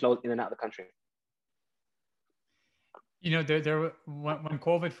flows in and out of the country. You know, when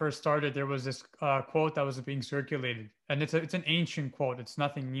COVID first started, there was this quote that was being circulated, and it's an ancient quote. It's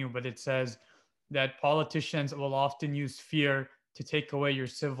nothing new, but it says that politicians will often use fear to take away your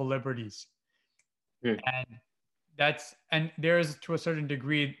civil liberties. And there is, to a certain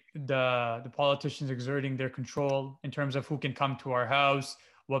degree, the politicians exerting their control in terms of who can come to our house,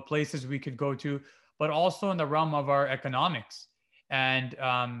 what places we could go to, but also in the realm of our economics. And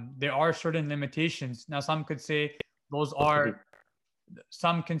there are certain limitations. Now, some can say those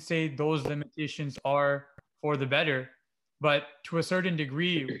limitations are for the better, but to a certain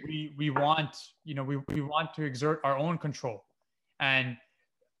degree, we want to exert our own control. And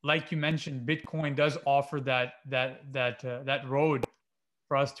like you mentioned, Bitcoin does offer that road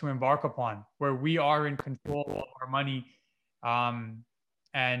for us to embark upon, where we are in control of our money.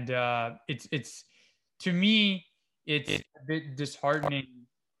 It's to me, it's a bit disheartening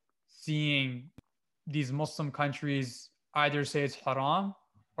seeing these Muslim countries either say it's haram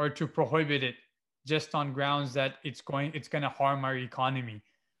or to prohibit it just on grounds that it's going to harm our economy.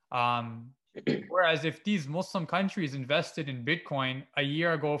 Whereas if these Muslim countries invested in Bitcoin a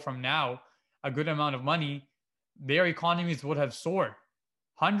year ago from now, a good amount of money, their economies would have soared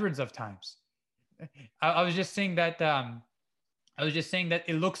hundreds of times. I was just saying that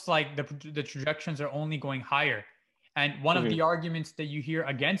it looks like the projections are only going higher. And one of the arguments that you hear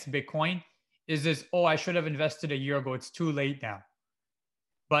against Bitcoin is this: oh, I should have invested a year ago. It's too late now.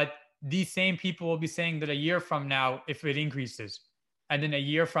 But these same people will be saying that a year from now, if it increases, and then a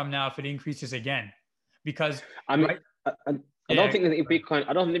year from now, if it increases again, because I mean, I don't think that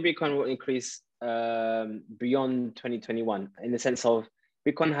Bitcoin will increase beyond 2021, in the sense of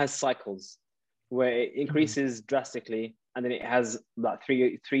Bitcoin has cycles where it increases drastically, and then it has about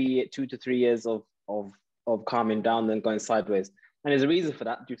 2 to 3 years of calming down and going sideways. And there's a reason for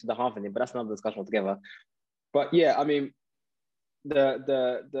that due to the halving, but that's another discussion altogether. But yeah, I mean,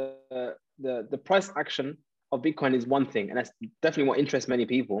 the price action of Bitcoin is one thing, and that's definitely what interests many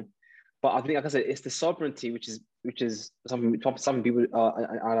people. But I think, like I said, it's the sovereignty which is something people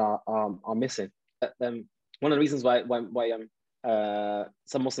are missing. One of the reasons why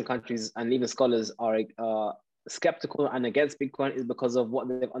some Muslim countries and even scholars are skeptical and against Bitcoin is because of what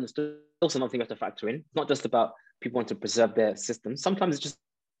they've understood. Also, another thing you have to factor in. It's not just about people want to preserve their system. Sometimes it's just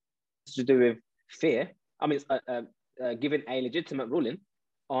to do with fear. I mean, it's given a legitimate ruling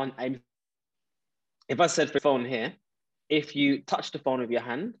on a. If I said for the phone here, if you touch the phone with your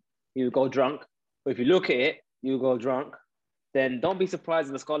hand, you go drunk. But if you look at it, you go drunk. Then don't be surprised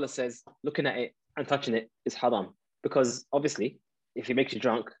if the scholar says looking at it and touching it is haram. Because obviously, if it makes you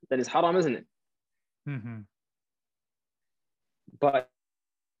drunk, then it's haram, isn't it? But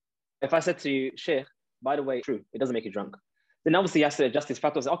if I said to you, Sheikh, by the way, true, it doesn't make you drunk, then obviously you have to adjust his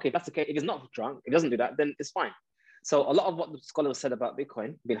fatwa and say, okay, if that's okay, if it's not drunk, it doesn't do that, then it's fine. So a lot of what the scholars said about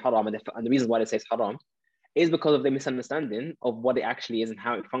Bitcoin being haram, and the reason why they say it's haram is because of the misunderstanding of what it actually is and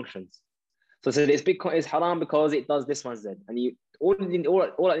how it functions. So it's Bitcoin is haram because it does this one, Z. And all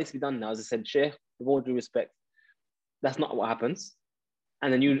that needs to be done now, as I said, Sheikh, with all due respect, that's not what happens.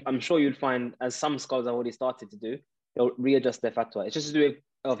 And then I'm sure you'd find, as some scholars have already started to do, they'll readjust their fatwa. It's just to do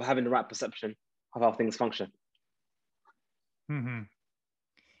of having the right perception of how things function.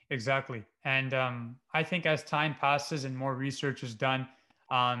 Exactly. And I think as time passes and more research is done,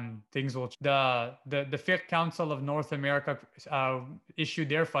 things will. The Fiqh Council of North America issued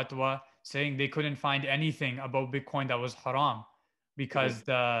their fatwa saying they couldn't find anything about Bitcoin that was haram, because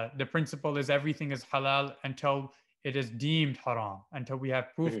the principle is everything is halal until it is deemed haram, until we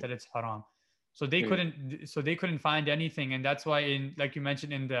have proof that it's haram. So they couldn't find anything, and that's why, like you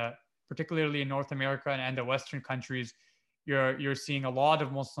mentioned, particularly in North America and the Western countries, you're seeing a lot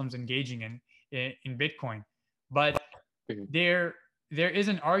of Muslims engaging in Bitcoin. But there is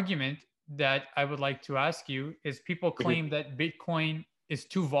an argument that I would like to ask you is people claim that Bitcoin is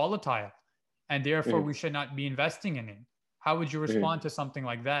too volatile and therefore we should not be investing in it. How would you respond to something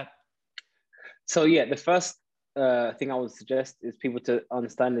like that? So yeah, the first thing I would suggest is people to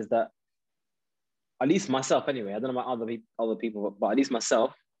understand is that, at least myself anyway, I don't know about other people, but at least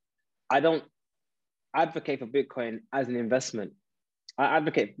myself, I don't advocate for Bitcoin as an investment. I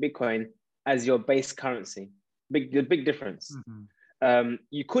advocate Bitcoin as your base currency. The big difference.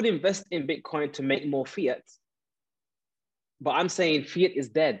 You could invest in Bitcoin to make more fiat, but I'm saying fiat is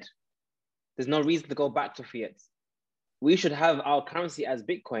dead. There's no reason to go back to fiat. We should have our currency as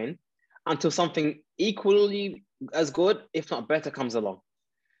Bitcoin until something equally as good, if not better, comes along.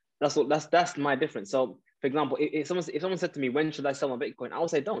 That's my difference. So, for example, if someone said to me, "When should I sell my Bitcoin?" I would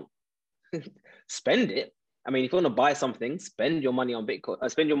say, "Don't spend it." I mean, if you want to buy something, spend your money on Bitcoin.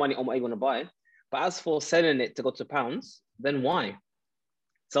 Spend your money on what you want to buy. But as for selling it to go to pounds, then why?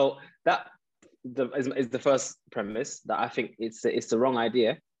 So that is the first premise, that I think it's the wrong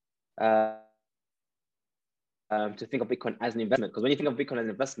idea to think of Bitcoin as an investment. Because when you think of Bitcoin as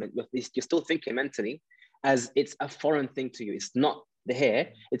an investment, you're still thinking mentally as it's a foreign thing to you. It's not the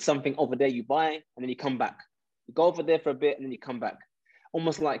here. It's something over there you buy and then you come back. You go over there for a bit and then you come back.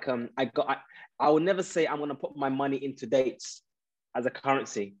 Almost like I would never say I'm going to put my money into dates as a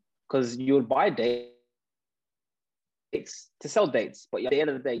currency, because you would buy dates to sell dates, but at the end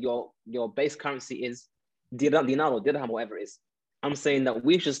of the day, your base currency is dinar or dirham, whatever it is. I'm saying that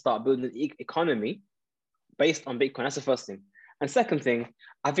we should start building an economy based on Bitcoin. That's the first thing. And second thing,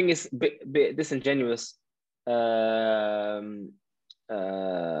 I think it's a bit disingenuous and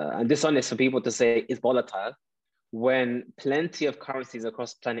dishonest for people to say it's volatile when plenty of currencies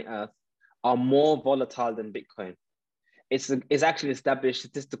across planet Earth are more volatile than Bitcoin. It's actually an established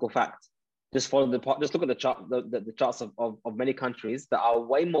statistical fact. Just look at the chart, the charts of many countries that are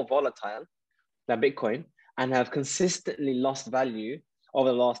way more volatile than Bitcoin and have consistently lost value over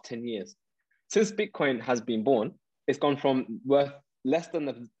the last 10 years. Since Bitcoin has been born, it's gone from worth less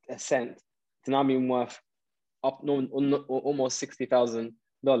than a cent to now being worth almost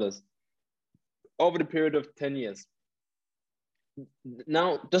 $60,000 over the period of 10 years.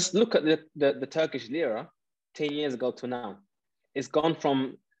 Now, just look at the Turkish lira 10 years ago to now. It's gone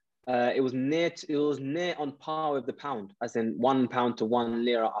from it was near on par with the pound, as in £1 to 1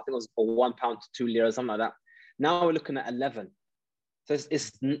 lira. I think it was for £1 to 2 lira, something like that. Now we're looking at 11. So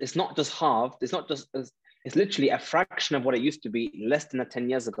it's not just halved. It's literally a fraction of what it used to be less than 10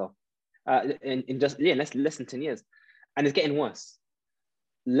 years ago. Less than 10 years, and it's getting worse.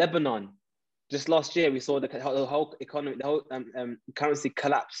 Lebanon, just last year we saw the whole economy, the whole currency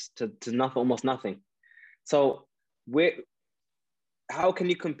collapse to nothing, almost nothing. So how can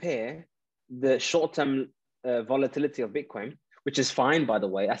you compare the short-term volatility of Bitcoin, which is fine, by the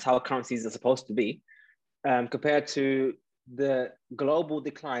way, that's how currencies are supposed to be, compared to the global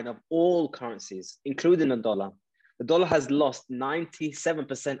decline of all currencies, including the dollar? The dollar has lost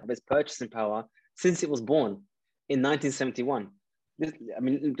 97% of its purchasing power since it was born in 1971.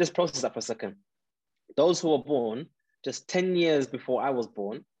 Just process that for a second. Those who were born just 10 years before I was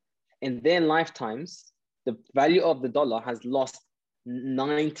born, in their lifetimes, the value of the dollar has lost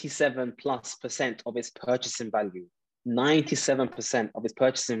 97+% of its purchasing value. 97% of its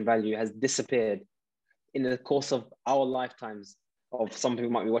purchasing value has disappeared in the course of our lifetimes, of some people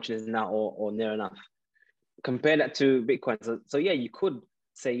might be watching this now or near enough. Compare that to Bitcoin. So yeah, you could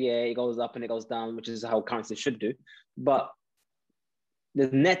say, yeah, it goes up and it goes down, which is how currency should do. But the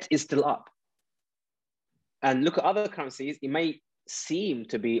net is still up. And look at other currencies, it may seem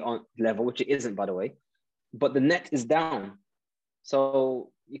to be on level, which it isn't, by the way, but the net is down.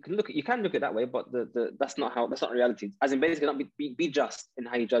 So you can look at it that way, but that's not reality. As in, basically, not be just in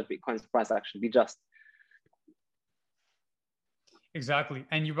how you judge Bitcoin's price action. Be just. Exactly.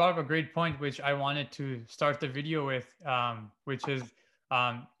 And you brought up a great point, which I wanted to start the video with, which is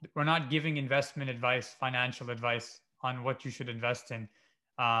we're not giving investment advice, financial advice on what you should invest in.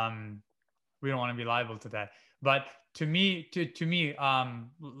 We don't want to be liable to that. But to me,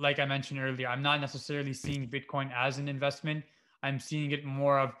 like I mentioned earlier, I'm not necessarily seeing Bitcoin as an investment. I'm seeing it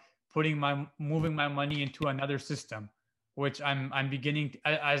more of moving my money into another system, which I'm beginning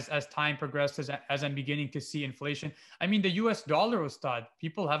as time progresses, as I'm beginning to see inflation. I mean, the US dollar, Ustad,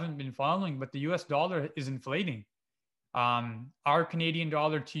 people haven't been following, but the US dollar is inflating. Our Canadian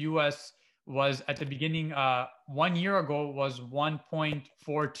dollar to US was at the beginning, 1 year ago was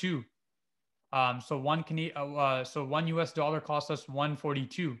 1.42. So one US dollar cost us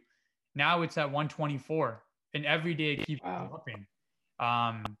 142. Now it's at 124, and every day it keeps dropping.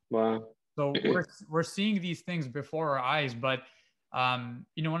 Wow. So we're seeing these things before our eyes, but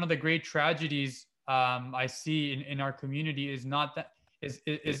One of the great tragedies I see in our community is not that is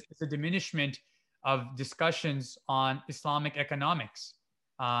a diminishment of discussions on Islamic economics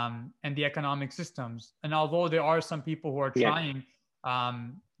and the economic systems. And although there are some people who are trying,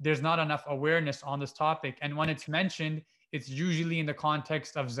 there's not enough awareness on this topic. And when it's mentioned, it's usually in the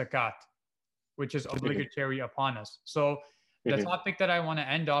context of zakat, which is obligatory upon us. So the topic that I want to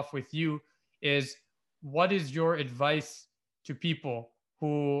end off with you is, what is your advice to people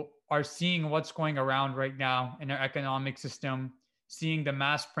who are seeing what's going around right now in our economic system, seeing the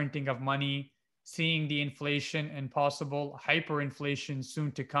mass printing of money, seeing the inflation and possible hyperinflation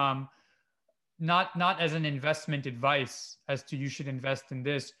soon to come, not as an investment advice as to you should invest in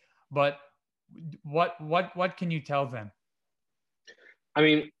this, but what can you tell them? I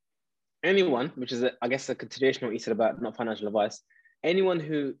mean, anyone, which is, I guess, a continuation of what you said about not financial advice, anyone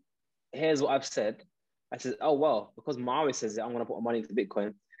who hears what I've said, I said, oh, well, because Mario says that I'm going to put my money into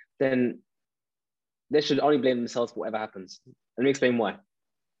Bitcoin, then they should only blame themselves for whatever happens. Let me explain why.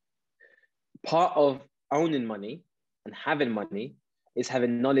 Part of owning money and having money is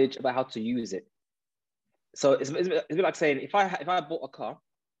having knowledge about how to use it. So it's a bit like saying, if I bought a car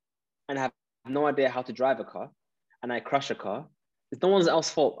and I have no idea how to drive a car and I crash a car, it's no one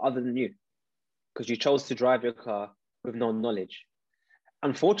else's fault other than you, because you chose to drive your car with no knowledge.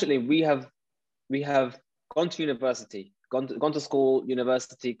 Unfortunately, we have gone to university, gone to school,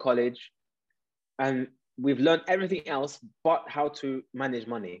 university, college, and we've learned everything else but how to manage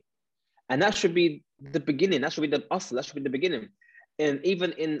money. And that should be the beginning. That should be the asl. That should be the beginning. And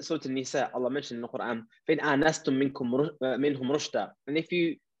even in Surah An-Nisa, Allah mentioned in the Quran, فَإِنْ آنَسْتُم مِّنْهُمْ رُشْدًا. And if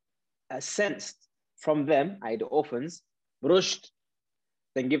you sensed from them, i.e. the orphans, rushd,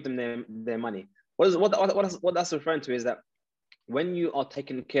 then give them their money. What that's referring to is that when you are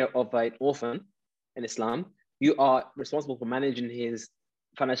taking care of an orphan in Islam, you are responsible for managing his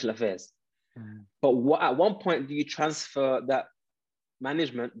financial affairs. But at one point do you transfer that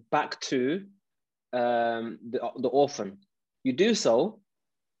management back to the orphan? You do so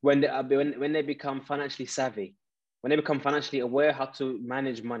when they become financially savvy, when they become financially aware how to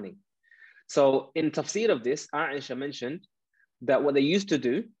manage money. So in tafsir of this, Aisha mentioned that what they used to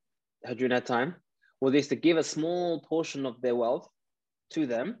do during that time was they used to give a small portion of their wealth to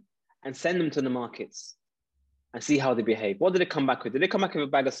them and send them to the markets and see how they behave. What did they come back with? Did they come back with a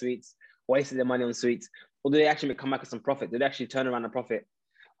bag of sweets, wasted their money on sweets, or did they actually come back with some profit? Did they actually turn around a profit?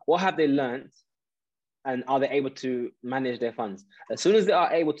 What have they learned, and are they able to manage their funds? As soon as they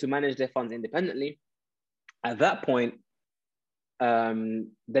are able to manage their funds independently, at that point,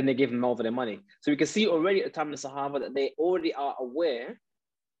 then they give them over their money. So we can see already at the time of the Sahaba that they already are aware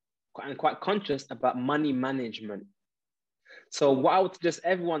and quite conscious about money management. So what I would suggest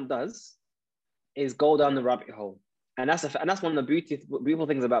everyone does is go down the rabbit hole. And that's one of the beautiful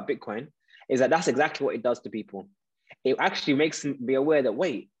things about Bitcoin, is that that's exactly what it does to people. It actually makes them be aware that,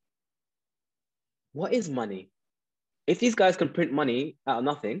 wait, what is money? If these guys can print money out of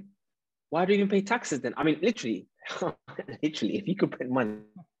nothing, why do you even pay taxes then? I mean, literally, if you could print money,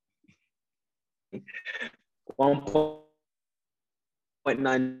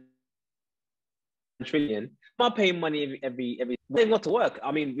 1.9 trillion, I'm not paying money every they've got to work.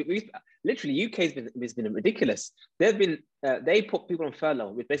 I mean, we literally, UK has been ridiculous. They put people on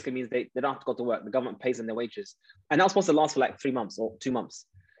furlough, which basically means they don't have to go to work. The government pays them their wages, and that's supposed to last for like 3 months or 2 months.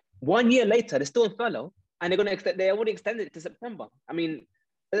 1 year later, they're still on furlough, and they already extended it to September. I mean,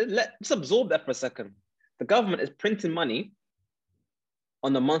 let's absorb that for a second. The government is printing money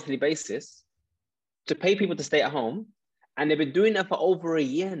on a monthly basis to pay people to stay at home, and they've been doing that for over a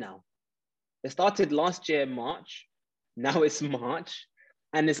year now. They started last year, March. Now it's March,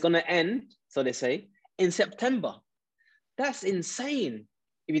 and it's going to end, so they say, in September. That's insane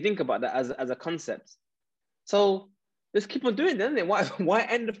if you think about that as a concept. So just keep on doing it, isn't it? Why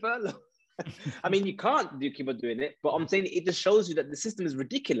end the furlough? I mean, you can't keep on doing it, but I'm saying it just shows you that the system is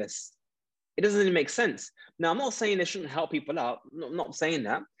ridiculous. It doesn't really make sense. Now, I'm not saying they shouldn't help people out. I'm not saying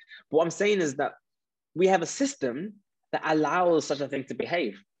that. But what I'm saying is that we have a system that allows such a thing to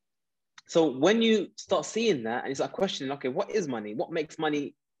behave. So when you start seeing that and you start questioning, okay, what is money? What makes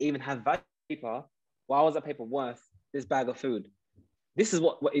money even have value? Paper? Why was that paper worth this bag of food? This is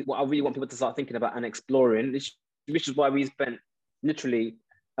what I really want people to start thinking about and exploring, which is why we spent literally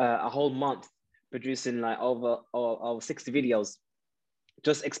a whole month producing like over 60 videos,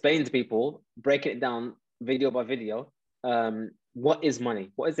 just explaining to people, breaking it down video by video. What is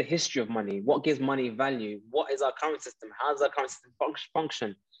money? What is the history of money? What gives money value? What is our current system? How does our current system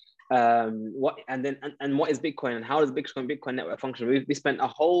function? What is Bitcoin, and how does Bitcoin network function? We spent a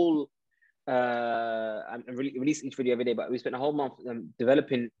whole and release each video every day, but we spent a whole month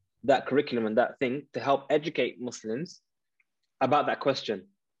developing that curriculum and that thing to help educate Muslims about that question.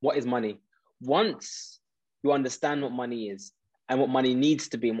 What is money? Once you understand what money is and what money needs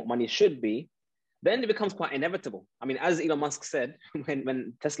to be and what money should be, then it becomes quite inevitable. I mean, as Elon Musk said,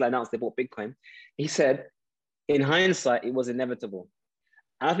 when Tesla announced they bought Bitcoin, he said, in hindsight, it was inevitable.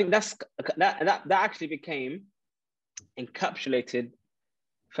 And I think that actually became encapsulated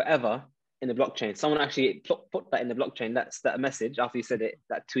forever in the blockchain. Someone actually put that in the blockchain. That's that message after you said it,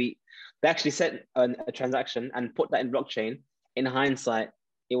 that tweet. They actually sent a transaction and put that in blockchain. In hindsight,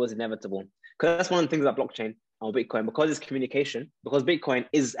 it was inevitable. Because that's one of the things about blockchain or Bitcoin, because it's communication, because Bitcoin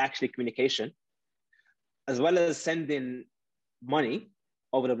is actually communication, as well as sending money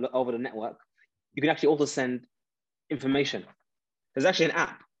over the network, you can actually also send information. There's actually an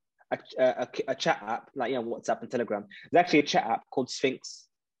app, a chat app, like WhatsApp and Telegram. There's actually a chat app called Sphinx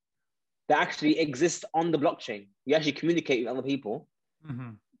that actually exists on the blockchain. You actually communicate with other people,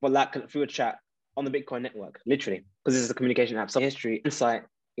 but like through a chat on the Bitcoin network, literally, because this is a communication app. So history, insight,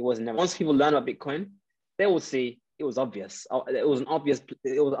 it was never. Once people learn about Bitcoin, they will see it was obvious. It was an obvious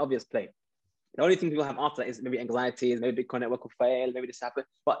play. The only thing people have after that is maybe anxiety, is maybe Bitcoin network will fail, maybe this happened.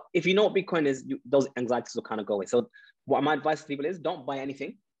 But if you know what Bitcoin is, those anxieties will kind of go away. So what my advice to people is, don't buy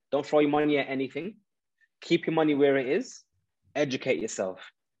anything. Don't throw your money at anything. Keep your money where it is. Educate yourself.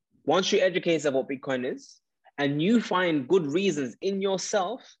 Once you educate yourself what Bitcoin is, and you find good reasons in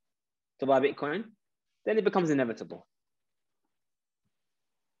yourself to buy Bitcoin, then it becomes inevitable.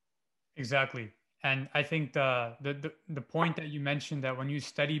 Exactly. And I think the point that you mentioned, that when you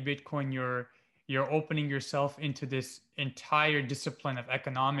study Bitcoin, you're opening yourself into this entire discipline of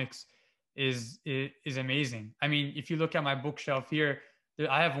economics is amazing. I mean, if you look at my bookshelf here,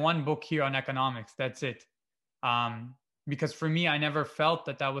 I have one book here on economics. That's it. Because for me, I never felt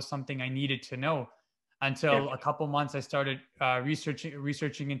that was something I needed to know until a couple months I started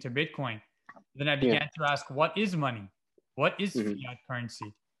researching into Bitcoin. Then I began to ask, what is money? What is fiat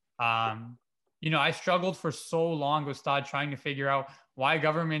currency? I struggled for so long with trying to figure out why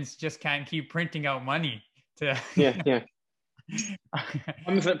governments just can't keep printing out money. I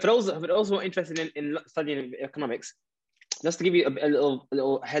mean, for those who are interested in studying economics, just to give you a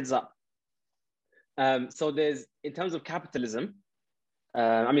little heads up. So there's, in terms of capitalism,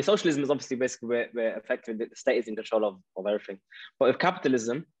 I mean, socialism is obviously basically where effectively the state is in control of everything. But with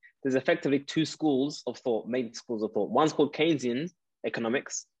capitalism, there's effectively two schools of thought, main schools of thought. One's called Keynesian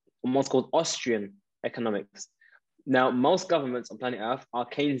economics, and one's called Austrian economics. Now, most governments on planet Earth are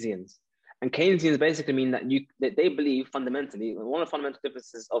Keynesians. And Keynesians basically mean that they believe fundamentally, one of the fundamental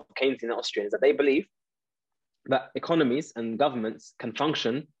differences of Keynesian and Austrian is that they believe that economies and governments can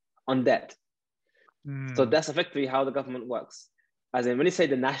function on debt. So that's effectively how the government works. As in, when you say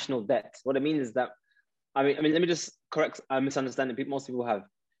the national debt, what it means is that, I mean, let me just correct a misunderstanding most people have.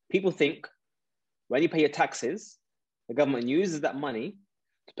 People think when you pay your taxes, the government uses that money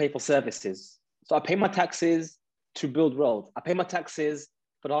to pay for services. So I pay my taxes to build roads. I pay my taxes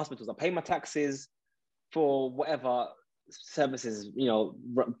for the hospitals. I pay my taxes for whatever services,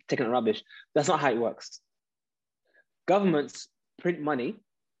 taking out rubbish. That's not how it works. Governments print money.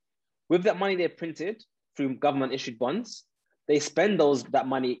 With that money they printed through government issued bonds, they spend that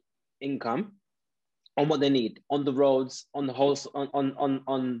money income on what they need, on the roads, on the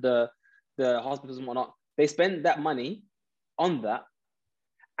on the hospitals and whatnot. They spend that money on that,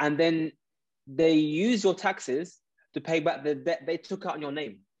 and then they use your taxes to pay back the debt they took out in your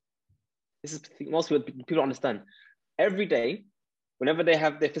name. This is most people understand. Every day, whenever they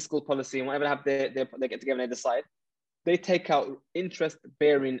have their fiscal policy and whenever they get together and they decide, they take out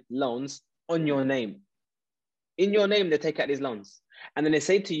interest-bearing loans on your name. In your name, they take out these loans. And then they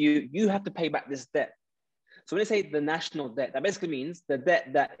say to you, you have to pay back this debt. So when they say the national debt, that basically means the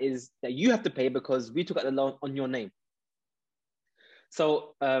debt that you have to pay because we took out the loan on your name.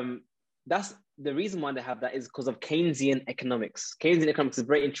 So that's the reason why they have that, is because of Keynesian economics. Keynesian economics is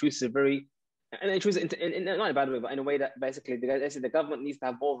very intrusive, not in a bad way, but in a way that basically they say the government needs to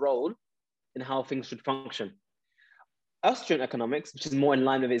have more role in how things should function. Austrian economics, which is more in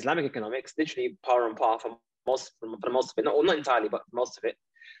line with Islamic economics, literally par and par for most of it, not entirely, but most of it,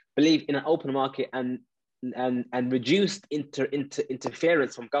 believe in an open market and reduced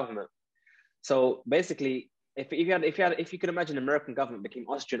interference from government. So basically, if you could imagine American government became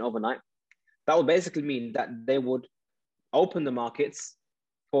Austrian overnight, that would basically mean that they would open the markets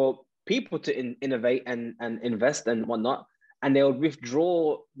for people to innovate and invest and whatnot, and they would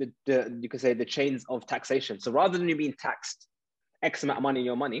withdraw you could say the chains of taxation. So rather than you being taxed X amount of money in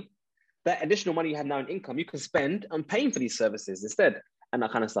your money, that additional money you have now in income, you can spend on paying for these services instead, and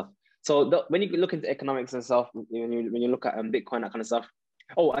that kind of stuff. So when you look into economics and stuff, when you look at Bitcoin, that kind of stuff.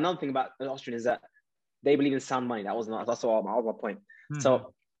 Oh, another thing about the Austrian is that they believe in sound money. That's all my point.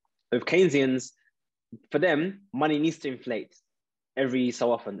 So with Keynesians, for them, money needs to inflate every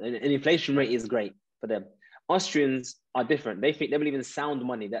so often. And an inflation rate is great for them. Austrians are different. They believe in sound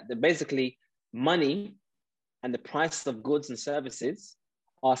money, that basically money and the price of goods and services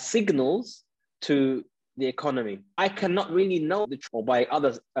are signals to the economy. I cannot really know or by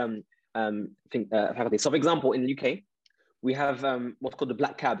other faculties. So for example, in the UK, we have what's called the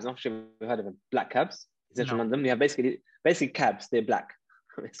black cabs. I'm not sure if you've heard of them. Black cabs in central London. We have basically cabs. They're black.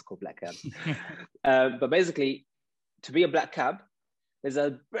 It's called black cabs. But basically, to be a black cab, there's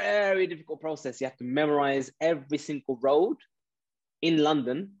a very difficult process. You have to memorize every single road in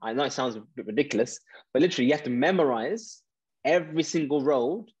London. I know it sounds a bit ridiculous, but literally you have to memorize every single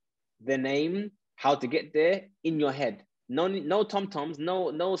road, the name, how to get there in your head. No tom-toms,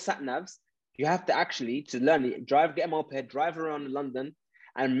 no sat-navs. You have to actually, to learn it, get a moped, drive around London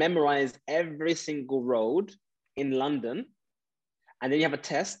and memorize every single road in London. And then you have a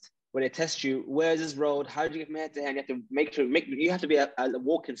test where they test you, where's this road? How do you get from head to hand? You have to you have to be a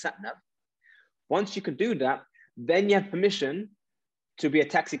walking sat-nav. Once you can do that, then you have permission to be a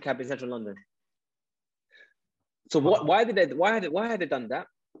taxi cab in central London. So why have they done that?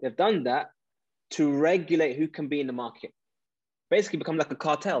 They've done that to regulate who can be in the market. Basically become like a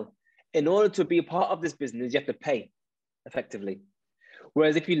cartel. In order to be a part of this business, you have to pay effectively.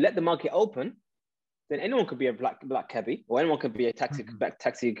 Whereas if you let the market open, then anyone could be a black cabbie, or anyone could be a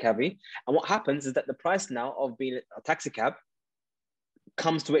taxi cabbie. And what happens is that the price now of being a taxi cab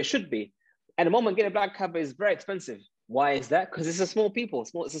comes to where it should be. At the moment, getting a black cab is very expensive. Why is that? Because it's a small people.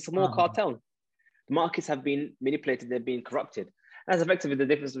 It's a small cartel. The markets have been manipulated. They've been corrupted. That's effectively the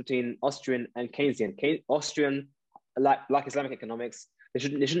difference between Austrian and Keynesian. Austrian, like Islamic economics, there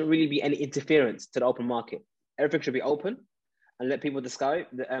shouldn't really be any interference to the open market. Everything should be open and let people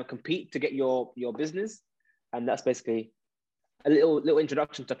compete to get your business. And that's basically a little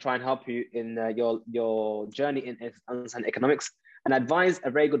introduction to try and help you in your journey in understanding economics. And I advise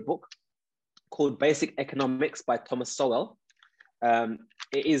a very good book called Basic Economics by Thomas Sowell.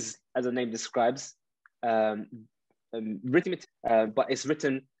 It is, as the name describes, written, but it's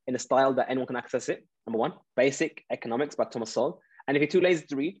written in a style that anyone can access it. Number one, Basic Economics by Thomas Sowell. And if you're too lazy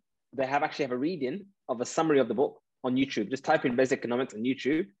to read, they actually have a reading of a summary of the book on YouTube. Just type in Basic Economics on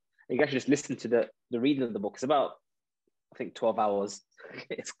YouTube, and you can actually just listen to the reading of the book. It's about, I think, 12 hours.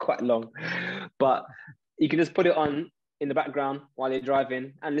 It's quite long, but you can just put it on in the background while you're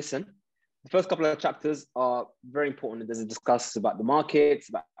driving and listen. The first couple of chapters are very important. There's a discussion about the markets,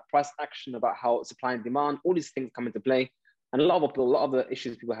 about price action, about how supply and demand, all these things come into play. And a lot of the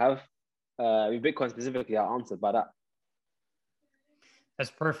issues people have with Bitcoin specifically are answered by that.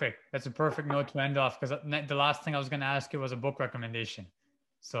 That's perfect. That's a perfect note to end off, because the last thing I was going to ask you was a book recommendation.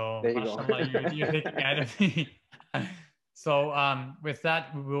 So mashallah, you're taking it out of me. So with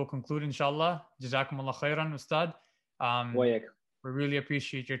that, we will conclude, inshallah. Jazakumullah khairan, Ustad. We really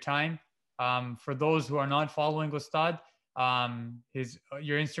appreciate your time. For those who are not following Ustad,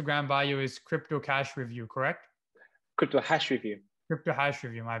 your Instagram bio is Crypto Cash Review, correct? Crypto Hash Review. Crypto Hash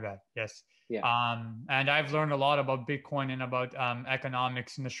Review, my bad. Yes. Yeah. And I've learned a lot about Bitcoin and about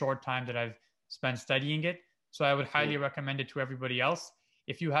economics in the short time that I've spent studying it. So I would highly recommend it to everybody else.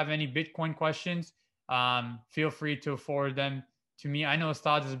 If you have any Bitcoin questions, feel free to forward them to me. I know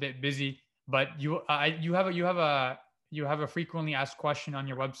Ustad is a bit busy, but you have a frequently asked question on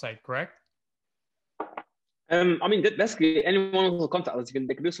your website, correct? I mean, basically, anyone who will contact us, they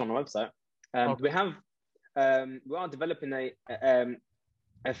can do so on our website. Okay. We are developing a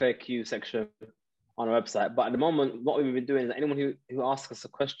FAQ section on our website, but at the moment, what we've been doing is that anyone who asks us a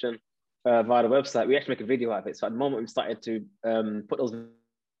question via the website, we actually make a video out of it. So at the moment, we've started to put those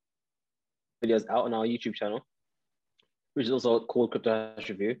videos out on our YouTube channel, which is also called Crypto Hash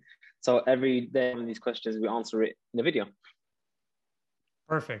Review. So every day on these questions, we answer it in a video.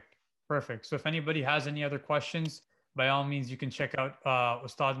 Perfect. So if anybody has any other questions, by all means, you can check out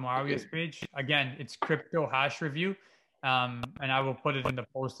Ustad Muawiya's page. Again, it's Crypto Hash Review, and I will put it in the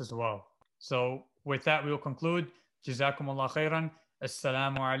post as well. So with that, we will conclude. Jazakumullah khairan.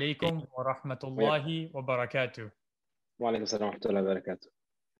 Assalamu alaikum wa rahmatullahi wa barakatuh. Wa alaikum assalam wa rahmatullahi wa barakatuh.